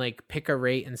rate, then like pick a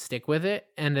rate and stick with it.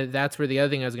 And that's where the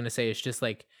other thing I was going to say is just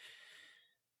like,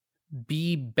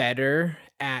 be better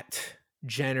at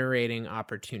generating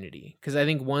opportunity. Because I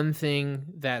think one thing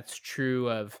that's true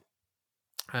of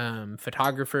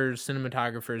photographers,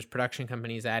 cinematographers, production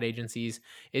companies, ad agencies,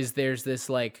 is there's this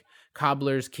like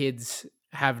cobbler's kids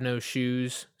have no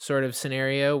shoes sort of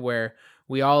scenario where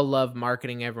we all love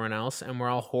marketing everyone else and we're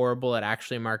all horrible at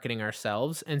actually marketing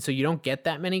ourselves. And so you don't get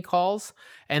that many calls.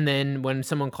 And then when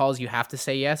someone calls, you have to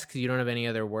say yes because you don't have any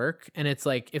other work. And it's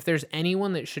like, if there's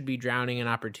anyone that should be drowning in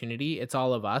opportunity, it's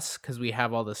all of us, because we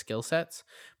have all the skill sets,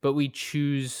 but we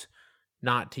choose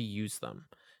not to use them.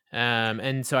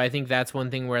 And so I think that's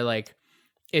one thing where like,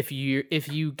 if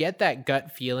you get that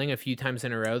gut feeling a few times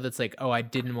in a row that's like, oh, I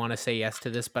didn't want to say yes to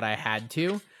this, but I had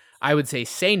to, I would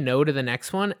say no to the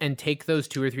next one, and take those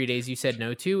 2 or 3 days you said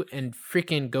no to and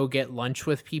freaking go get lunch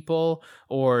with people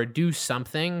or do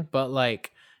something, but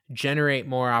like generate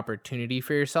more opportunity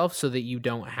for yourself so that you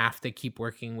don't have to keep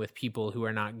working with people who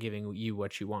are not giving you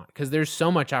what you want. Because there's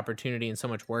so much opportunity and so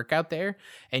much work out there,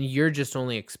 and you're just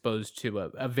only exposed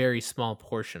to a very small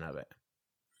portion of it.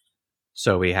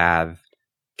 So we have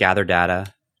gather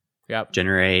data,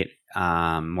 generate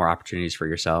more opportunities for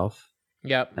yourself.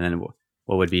 Yep. And then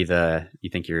what would be is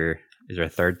there a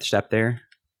third step there?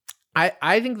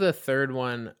 I think the third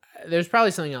one, there's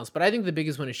probably something else, but I think the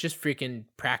biggest one is just freaking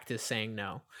practice saying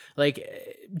no.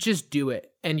 Like, just do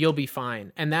it and you'll be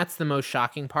fine. And that's the most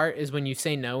shocking part, is when you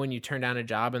say no and you turn down a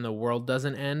job and the world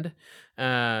doesn't end.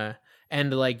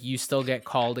 And like you still get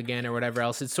called again or whatever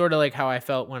else. It's sort of like how I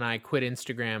felt when I quit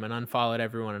Instagram and unfollowed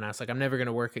everyone, and I was like, I'm never going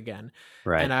to work again.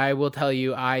 Right. And I will tell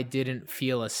you, I didn't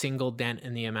feel a single dent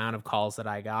in the amount of calls that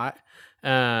I got.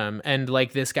 And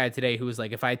like this guy today who was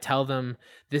like, if I tell them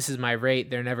this is my rate,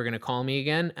 they're never going to call me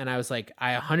again. And I was like,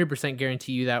 I 100%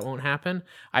 guarantee you that won't happen.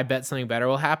 I bet something better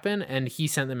will happen. And he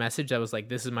sent the message that was like,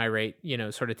 this is my rate, you know,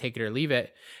 sort of take it or leave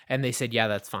it. And they said, yeah,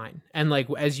 that's fine. And like,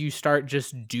 as you start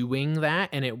just doing that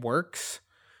and it works,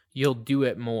 you'll do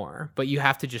it more, but you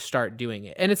have to just start doing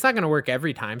it. And it's not going to work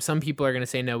every time. Some people are going to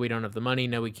say, no, we don't have the money.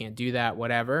 No, we can't do that,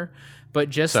 whatever. But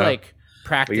just like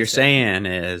practice. What you're saying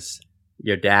is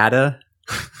your data,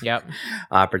 yep,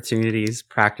 opportunities,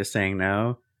 practice saying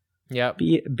no. Yep.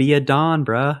 Be a Don,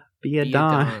 bruh. Be a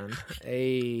Don.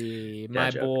 Hey,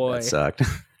 my boy. That sucked.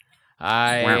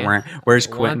 Where's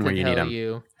Quentin when you need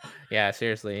him? Yeah,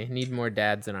 seriously. Need more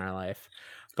dads in our life.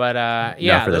 But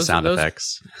yeah, no, for the sound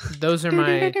effects. Those are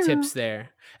my tips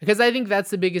there. Because I think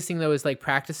that's the biggest thing, though, is like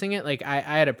practicing it. Like I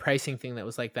had a pricing thing that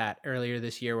was like that earlier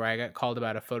this year, where I got called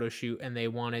about a photo shoot and they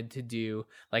wanted to do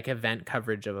like event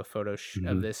coverage of a photo shoot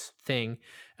of this thing.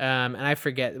 And I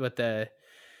forget what the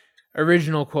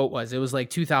original quote was. It was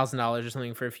like $2,000 or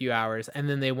something for a few hours. And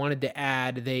then they wanted to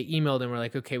add, they emailed and were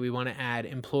like, okay, we want to add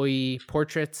employee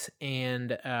portraits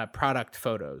and product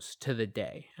photos to the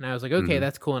day. And I was like, okay,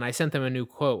 that's cool. And I sent them a new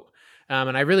quote.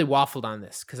 And I really waffled on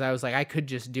this because I was like, I could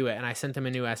just do it. And I sent them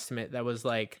a new estimate that was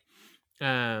like,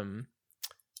 I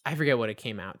forget what it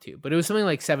came out to, but it was something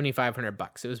like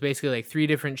 $7,500. It was basically like 3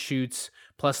 different shoots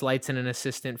plus lights and an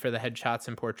assistant for the headshots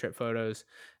and portrait photos.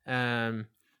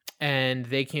 And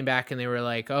they came back and they were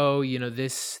like, oh, you know,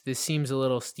 this seems a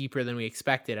little steeper than we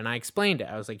expected. And I explained it.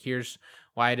 I was like, here's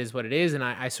why it is what it is. And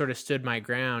I sort of stood my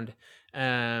ground.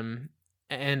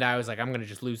 And I was like, I'm going to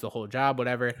just lose the whole job,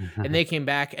 whatever. And they came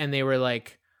back and they were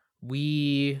like,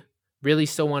 we really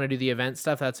still want to do the event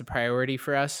stuff. That's a priority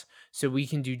for us. So we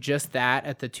can do just that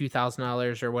at the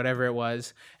 $2,000 or whatever it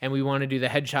was. And we want to do the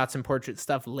headshots and portrait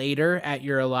stuff later at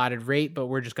your allotted rate, but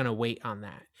we're just going to wait on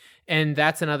that. And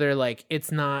that's another, like,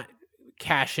 it's not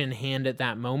cash in hand at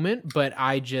that moment, but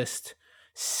I just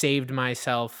saved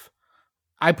myself.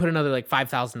 I put another like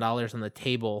 $5,000 on the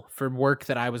table for work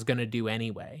that I was going to do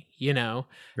anyway, you know?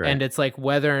 Right. And it's like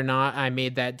whether or not I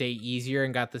made that day easier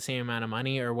and got the same amount of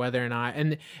money, or whether or not,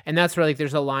 and that's where like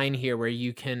there's a line here where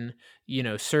you can, you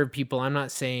know, serve people. I'm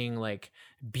not saying like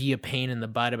be a pain in the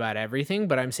butt about everything,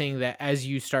 but I'm saying that as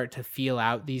you start to feel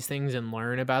out these things and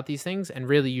learn about these things, and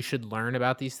really you should learn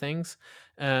about these things.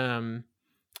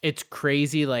 It's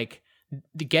crazy. Like,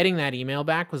 getting that email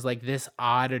back was like this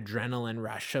odd adrenaline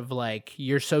rush of like,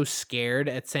 you're so scared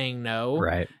at saying no,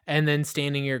 right? And then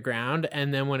standing your ground.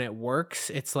 And then when it works,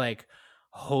 it's like,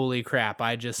 holy crap,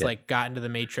 I just like got into the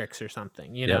Matrix or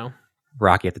something, you know?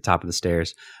 Rocky at the top of the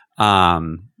stairs.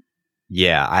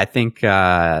 Yeah, I think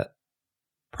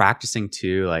practicing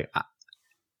too, like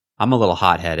I'm a little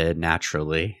hot-headed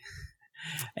naturally.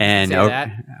 And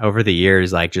over the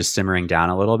years, like just simmering down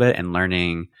a little bit and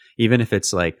learning, even if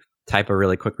it's like, type a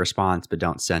really quick response, but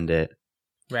don't send it.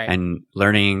 Right. And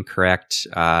learning correct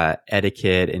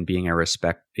etiquette and being a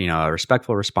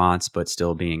respectful response, but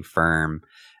still being firm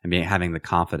and having the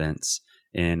confidence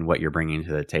in what you're bringing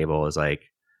to the table is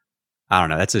like, I don't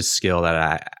know. That's a skill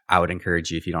that I would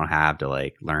encourage you, if you don't have, to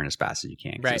like learn as fast as you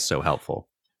can. 'Cause right. It's so helpful.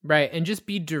 Right. And just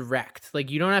be direct. Like,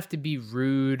 you don't have to be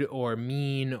rude or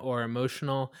mean or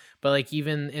emotional. But like,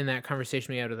 even in that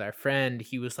conversation we had with our friend,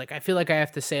 he was like, I feel like I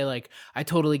have to say like, I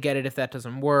totally get it if that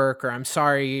doesn't work, or I'm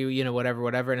sorry, you know,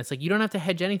 whatever. And it's like, you don't have to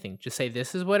hedge anything. Just say,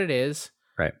 this is what it is.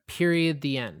 Right. Period.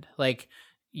 The end. Like,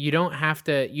 you don't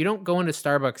go into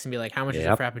Starbucks and be like, how much is a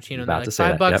Frappuccino? And they're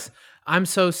like, $5. Yep. I'm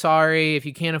so sorry. If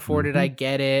you can't afford it, I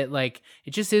get it. Like,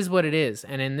 it just is what it is.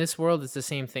 And in this world, it's the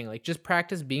same thing. Like, just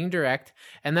practice being direct.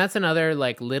 And that's another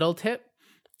like little tip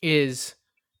is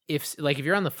if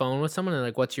you're on the phone with someone and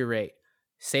like, what's your rate?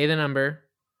 Say the number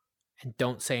and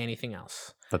don't say anything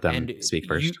else. Let them speak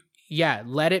first.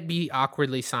 Let it be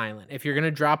awkwardly silent. If you're going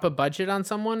to drop a budget on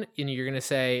someone and you're going to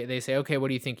say, they say, okay, what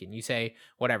are you thinking? You say,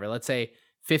 whatever, let's say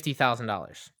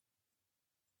 $50,000.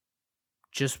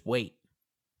 Just wait.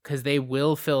 Because they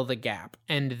will fill the gap,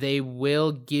 and they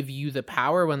will give you the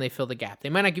power when they fill the gap. They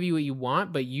might not give you what you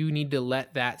want, but you need to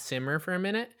let that simmer for a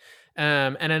minute.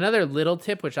 And another little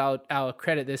tip, which I'll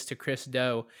credit this to Chris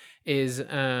Doe, is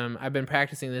I've been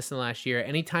practicing this in the last year.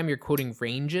 Anytime you're quoting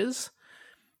ranges,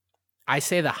 I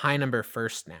say the high number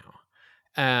first now.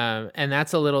 And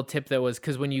that's a little tip that was,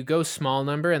 because when you go small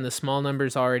number and the small number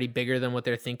is already bigger than what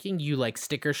they're thinking, you like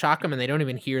sticker shock them and they don't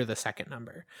even hear the second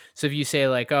number. So if you say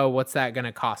like, oh, what's that going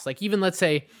to cost? Like even let's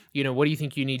say, what do you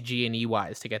think you need G&E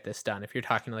wise to get this done? If you're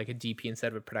talking to like a DP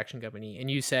instead of a production company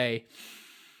and you say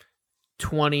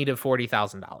 $20,000 to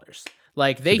 $40,000,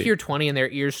 like they hear 20 and their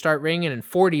ears start ringing and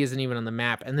 40 isn't even on the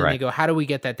map. And then they go, how do we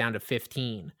get that down to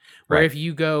 15? Where if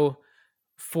you go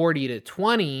 40 to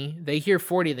 20, they hear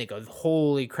 40, they go,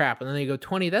 holy crap. And then they go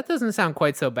 20, that doesn't sound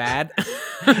quite so bad.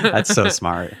 That's so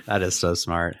smart. That is so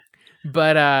smart.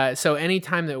 But so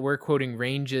anytime that we're quoting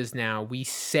ranges now, we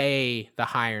say the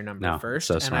higher number first.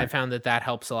 So and I found that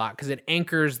helps a lot because it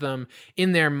anchors them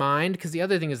in their mind. Because the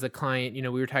other thing is the client, we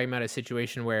were talking about a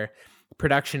situation where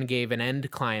production gave an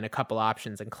end client a couple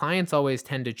options, and clients always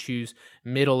tend to choose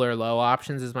middle or low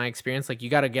options is my experience. Like you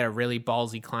got to get a really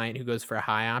ballsy client who goes for a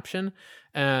high option.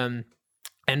 And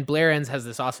Blair Enns has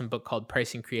this awesome book called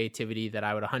Pricing Creativity that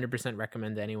I would 100%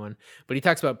 recommend to anyone. But he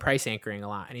talks about price anchoring a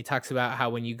lot. And he talks about how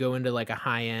when you go into like a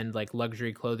high-end like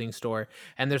luxury clothing store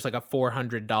and there's like a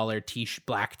 $400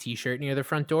 black t-shirt near the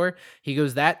front door, he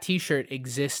goes, that t-shirt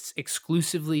exists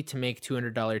exclusively to make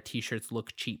 $200 t-shirts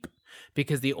look cheap.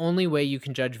 Because the only way you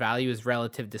can judge value is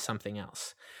relative to something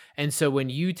else. And so when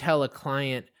you tell a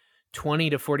client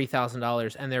 $20,000 to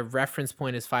 $40,000 and their reference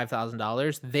point is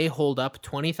 $5,000, they hold up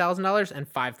 $20,000 and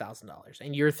 $5,000,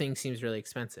 and your thing seems really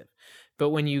expensive. But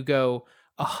when you go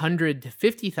 $100,000 to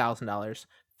 $50,000,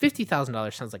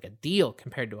 $50,000 sounds like a deal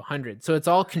compared to 100. So it's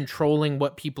all controlling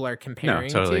what people are comparing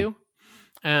to.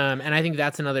 And I think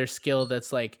that's another skill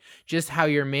that's like just how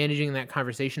you're managing that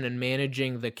conversation and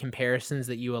managing the comparisons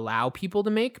that you allow people to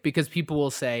make, because people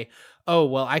will say, oh,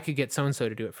 well, I could get so-and-so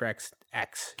to do it for X.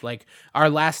 Like I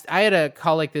had a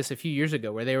call like this a few years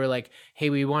ago where they were like, hey,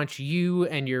 we want you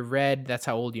and your red. That's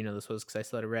how old this was, because I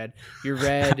still had a red. Your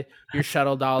red, your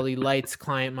shuttle dolly, lights,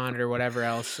 client monitor, whatever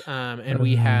else. And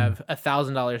we have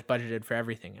 $1,000 budgeted for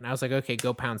everything. And I was like, okay,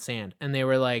 go pound sand. And they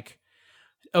were like,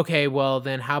 okay, well,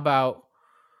 then how about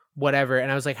whatever? And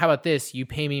I was like, how about this? You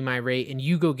pay me my rate and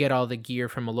you go get all the gear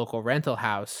from a local rental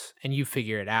house and you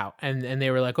figure it out. And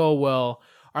they were like, oh, well,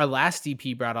 our last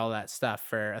DP brought all that stuff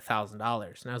for $1,000.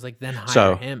 And I was like, then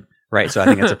hire him. Right. So I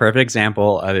think it's a perfect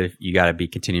example of if you got to be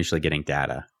continuously getting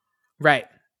data. Right.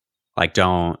 Like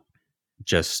don't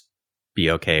just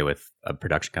be okay with a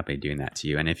production company doing that to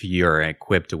you. And if you're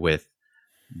equipped with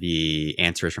the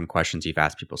answers from questions you've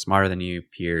asked people smarter than you,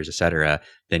 peers, etc.,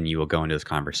 then you will go into those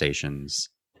conversations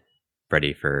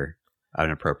ready for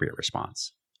an appropriate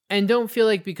response. And don't feel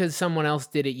like because someone else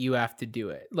did it, you have to do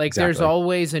it. Like There's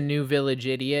always a new village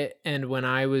idiot. And when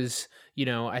I was,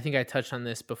 I think I touched on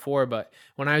this before, but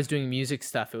when I was doing music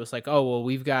stuff, it was like, oh, well,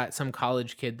 we've got some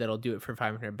college kid that'll do it for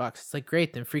 $500. It's like,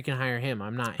 great, then freaking hire him.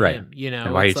 I'm not him,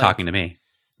 And why are you talking to me?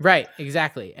 Right,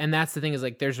 exactly. And that's the thing is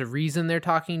like there's a reason they're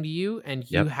talking to you and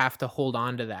you have to hold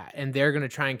on to that. And they're going to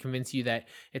try and convince you that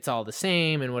it's all the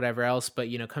same and whatever else. But,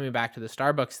 coming back to the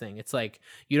Starbucks thing, it's like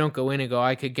you don't go in and go,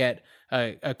 I could get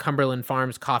a Cumberland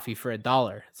Farms coffee for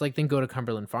 $1. It's like, then go to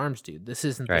Cumberland Farms, dude. This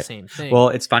isn't the same thing. Well,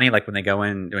 it's funny, like when you go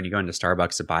into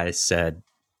Starbucks to buy said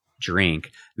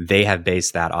drink, they have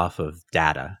based that off of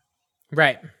data.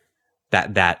 Right.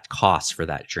 That cost for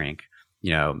that drink.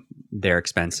 Their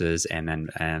expenses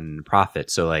and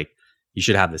profit. So like you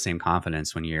should have the same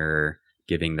confidence when you're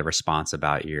giving the response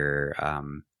about your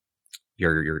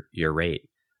rate.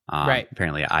 Right.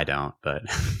 Apparently I don't, but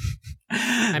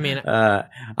I mean,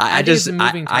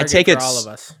 I take it for all of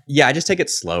us. Yeah. I just take it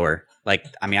slower. Like,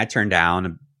 I mean, I turned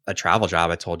down a travel job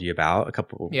I told you about a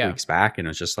couple weeks back and it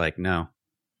was just like, no,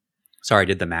 sorry. I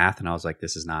did the math and I was like,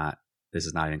 this is not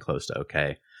even close to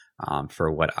okay. For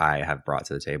what I have brought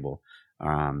to the table.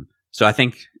 So I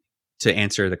think to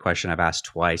answer the question I've asked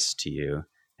twice to you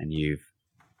and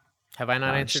have I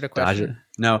not answered a question?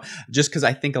 No, just because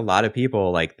I think a lot of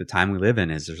people, like the time we live in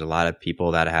is there's a lot of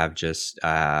people that have just,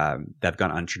 that have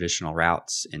gone untraditional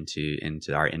routes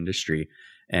into our industry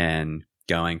and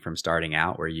going from starting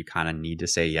out where you kind of need to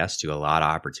say yes to a lot of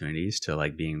opportunities to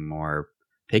like being more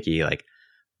picky, like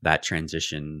that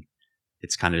transition.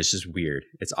 It's kind of just weird.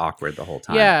 It's awkward the whole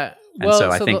time. Yeah. Well, and so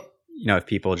I think, if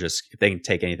people if they can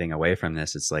take anything away from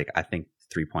this, it's like, I think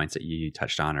 3 points that you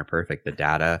touched on are perfect. The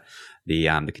data, the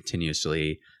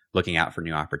continuously looking out for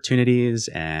new opportunities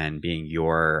and being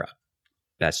your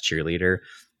best cheerleader.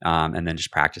 And then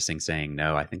just practicing saying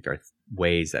no, I think are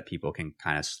ways that people can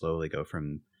kind of slowly go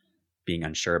from being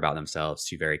unsure about themselves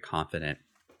to very confident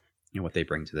in what they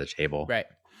bring to the table. Right.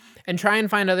 And try and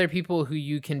find other people who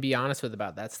you can be honest with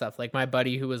about that stuff. Like my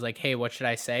buddy who was like, hey, what should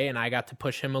I say? And I got to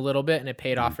push him a little bit and it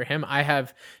paid off for him. I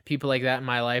have people like that in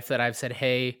my life that I've said,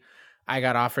 hey, I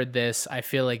got offered this. I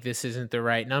feel like this isn't the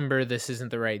right number. This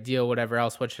isn't the right deal, whatever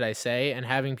else. What should I say? And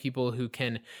having people who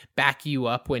can back you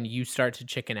up when you start to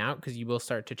chicken out, because you will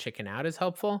start to chicken out, is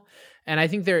helpful. And I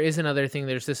think there is another thing.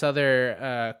 There's this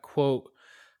other quote.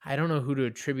 I don't know who to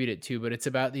attribute it to, but it's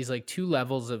about these like 2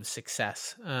 levels of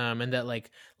success. And that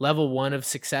like level 1 of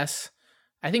success,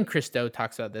 I think Chris Do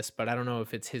talks about this, but I don't know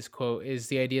if it's his quote, is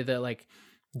the idea that like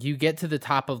you get to the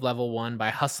top of level 1 by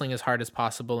hustling as hard as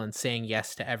possible and saying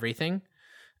yes to everything.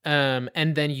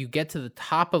 And then you get to the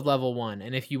top of level 1.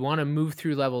 And if you want to move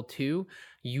through level 2,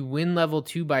 you win level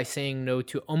 2 by saying no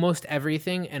to almost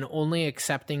everything and only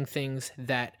accepting things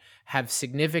that have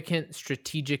significant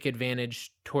strategic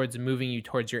advantage towards moving you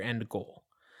towards your end goal.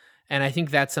 And I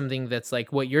think that's something that's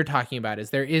like what you're talking about, is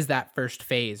there is that first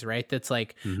phase, right? That's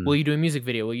like, will you do a music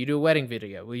video? Will you do a wedding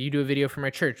video? Will you do a video for my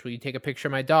church? Will you take a picture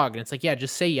of my dog? And it's like, yeah,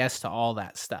 just say yes to all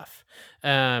that stuff.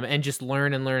 And just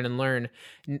learn and learn and learn.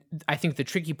 I think the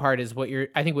tricky part is what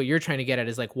you're trying to get at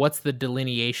is like, what's the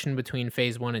delineation between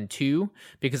phase 1 and 2?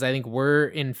 Because I think we're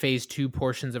in phase 2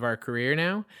 portions of our career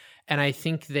now. And I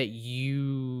think that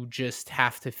you just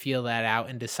have to feel that out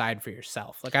and decide for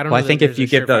yourself. Like, I don't know. I think if you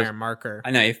give those marker,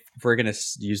 I know if we're going to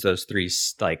use those 3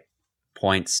 like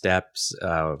point steps,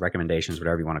 recommendations,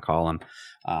 whatever you want to call them,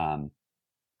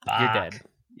 you're dead.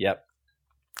 Yep.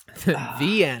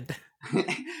 The end.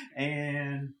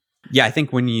 And yeah, I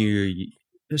think when you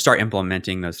start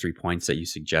implementing those 3 points that you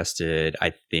suggested,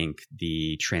 I think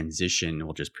the transition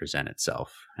will just present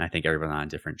itself. And I think everyone's on a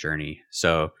different journey.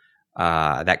 So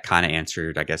that kind of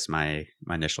answered, I guess, my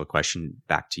initial question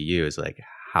back to you is like,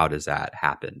 how does that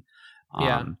happen?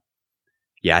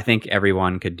 Yeah, I think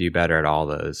everyone could do better at all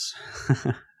those.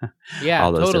 Yeah,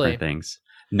 all those totally. different things.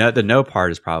 No, the no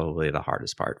part is probably the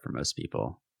hardest part for most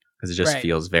people because it just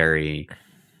feels very,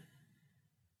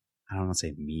 I don't want to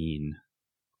say mean,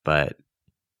 but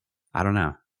I don't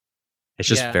know. It's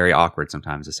just very awkward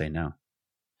sometimes to say no.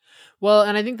 Well,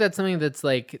 and I think that's something that's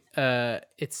like,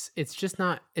 it's just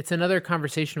not, it's another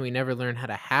conversation we never learn how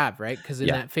to have, right? Because in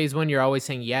that phase 1, you're always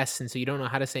saying yes. And so you don't know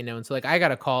how to say no. And so like, I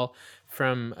got a call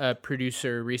from a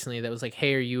producer recently that was like,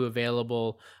 hey, are you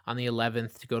available on the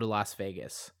 11th to go to Las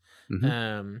Vegas?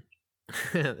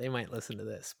 They might listen to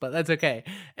this, but that's okay.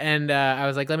 And I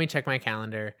was like, let me check my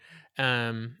calendar.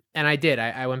 And I did.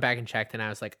 I went back and checked, and I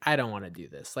was like, I don't want to do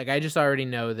this. Like, I just already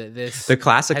know that this. The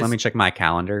classic, let me check my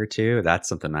calendar too. That's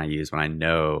something I use when I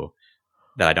know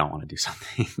that I don't want to do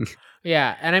something.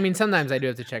 Yeah, and I mean, sometimes I do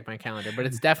have to check my calendar, but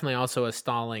it's definitely also a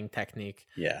stalling technique.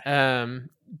 Yeah.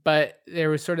 But there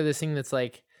was sort of this thing that's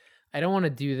like, I don't want to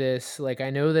do this. Like, I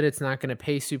know that it's not going to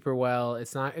pay super well.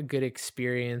 It's not a good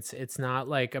experience. It's not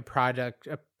like a project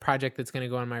that's going to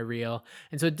go on my reel.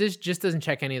 And so it just doesn't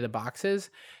check any of the boxes.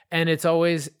 And it's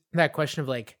always that question of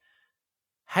like,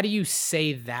 how do you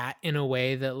say that in a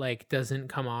way that like doesn't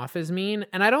come off as mean?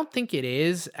 And I don't think it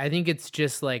is. I think it's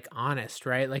just like honest,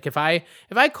 right? Like if I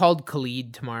called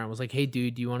Khalid tomorrow and was like, hey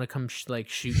dude, do you want to come shoot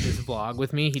this vlog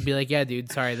with me? He'd be like, yeah,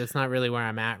 dude, sorry, that's not really where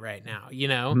I'm at right now, you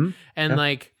know? Mm-hmm. And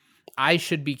like, I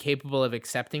should be capable of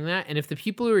accepting that. And if the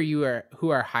people who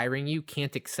are hiring you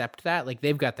can't accept that, like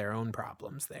they've got their own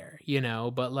problems there, you know?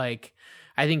 But like,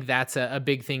 I think that's a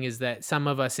big thing, is that some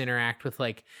of us interact with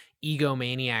like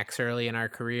egomaniacs early in our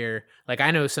career. Like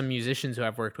I know some musicians who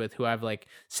I've worked with who I've like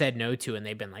said no to, and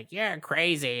they've been like, you're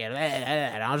crazy.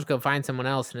 And I'll just go find someone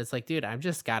else. And it's like, dude, I've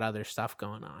just got other stuff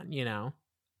going on, you know?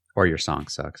 Or your song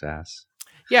sucks ass.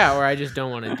 Yeah. Or I just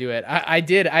don't want to do it.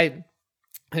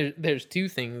 There's 2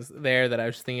 things there that I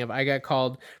was thinking of. I got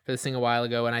called for this thing a while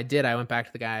ago, and I went back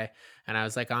to the guy and I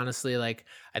was like, honestly, like,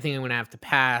 I think I'm going to have to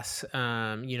pass.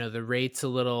 You know, the rate's a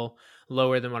little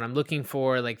lower than what I'm looking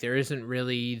for. Like, there isn't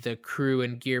really the crew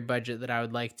and gear budget that I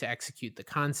would like to execute the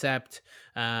concept.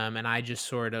 And I just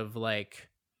sort of like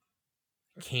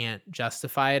can't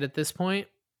justify it at this point.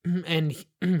 And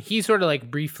he sort of like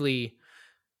briefly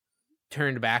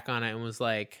turned back on it and was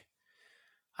like,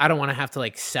 I don't want to have to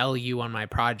like sell you on my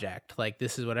project. Like,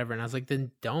 this is whatever. And I was like, then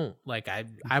don't. Like,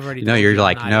 I've already. No, you're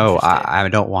like, no, I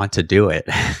don't want to do it.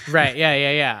 Right.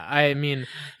 Yeah. I mean,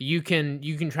 you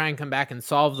can try and come back and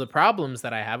solve the problems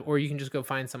that I have, or you can just go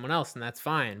find someone else, and that's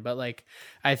fine. But like,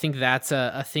 I think that's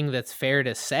a thing that's fair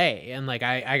to say. And like,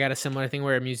 I got a similar thing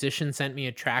where a musician sent me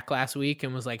a track last week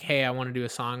and was like, hey, I want to do a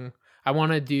song. I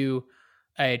want to do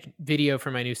a video for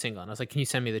my new single. And I was like, can you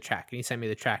send me the track? And he sent me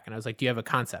the track. And I was like, do you have a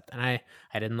concept? And I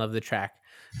didn't love the track.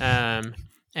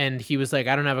 And he was like,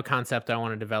 I don't have a concept. I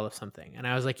want to develop something. And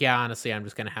I was like, yeah, honestly, I'm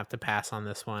just going to have to pass on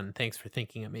this one. Thanks for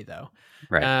thinking of me, though.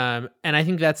 Right. And I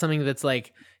think that's something that's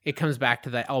like, it comes back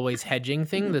to that always hedging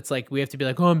thing. That's like, we have to be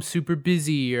like, oh, I'm super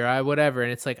busy or I whatever.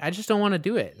 And it's like, I just don't want to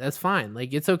do it. That's fine.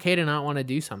 Like, it's okay to not want to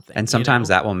do something. And sometimes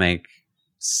that will make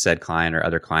said client or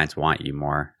other clients want you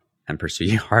more and pursue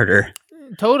you harder.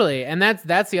 Totally. And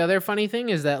that's the other funny thing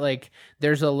is that like,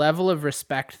 there's a level of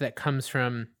respect that comes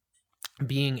from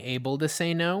being able to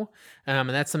say no. And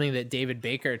that's something that David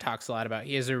Baker talks a lot about.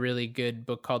 He has a really good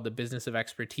book called The Business of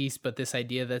Expertise, but this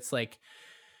idea that's like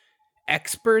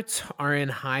experts are in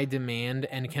high demand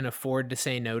and can afford to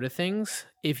say no to things.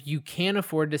 If you can't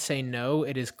afford to say no,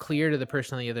 it is clear to the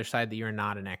person on the other side that you're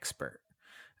not an expert.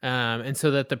 And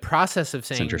so that the process of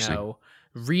saying no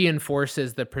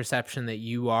reinforces the perception that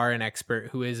you are an expert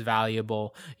who is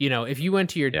valuable. You know, if you went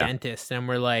to your dentist and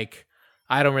were like,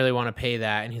 I don't really want to pay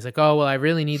that. And he's like, oh, well, I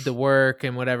really need the work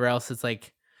and whatever else. It's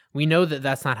like, we know that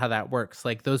that's not how that works.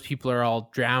 Like those people are all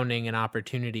drowning in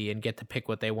opportunity and get to pick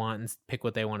what they want and pick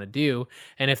what they want to do.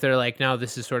 And if they're like, no,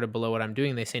 this is sort of below what I'm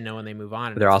doing, they say no and they move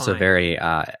on. They're also very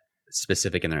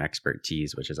specific in their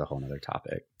expertise, which is a whole nother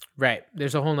topic. Right.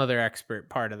 There's a whole nother expert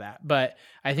part of that. But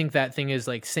I think that thing is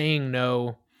like saying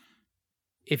no.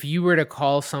 If you were to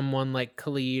call someone like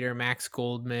Khalid or Max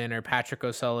Goldman or Patrick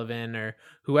O'Sullivan or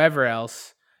whoever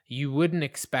else, you wouldn't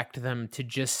expect them to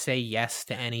just say yes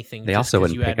to anything. They also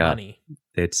wouldn't pick up. Money.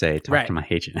 They'd say, talk to my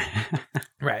agent.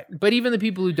 Right. But even the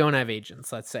people who don't have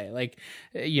agents, let's say, like,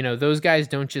 you know, those guys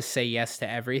don't just say yes to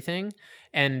everything.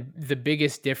 And the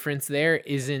biggest difference there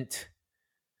isn't,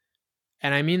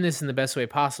 and I mean this in the best way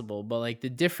possible, but like the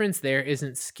difference there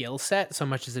isn't skill set so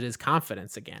much as it is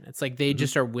confidence again. It's like they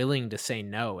just are willing to say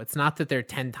no. It's not that they're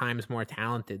 10 times more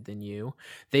talented than you.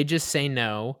 They just say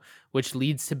no, which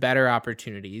leads to better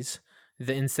opportunities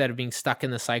instead of being stuck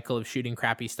in the cycle of shooting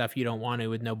crappy stuff you don't want to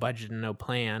with no budget and no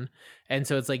plan. And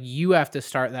so it's like you have to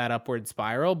start that upward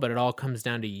spiral, but it all comes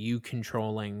down to you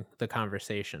controlling the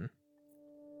conversation.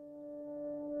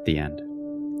 The end.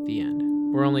 The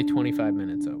end. We're only 25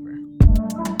 minutes over.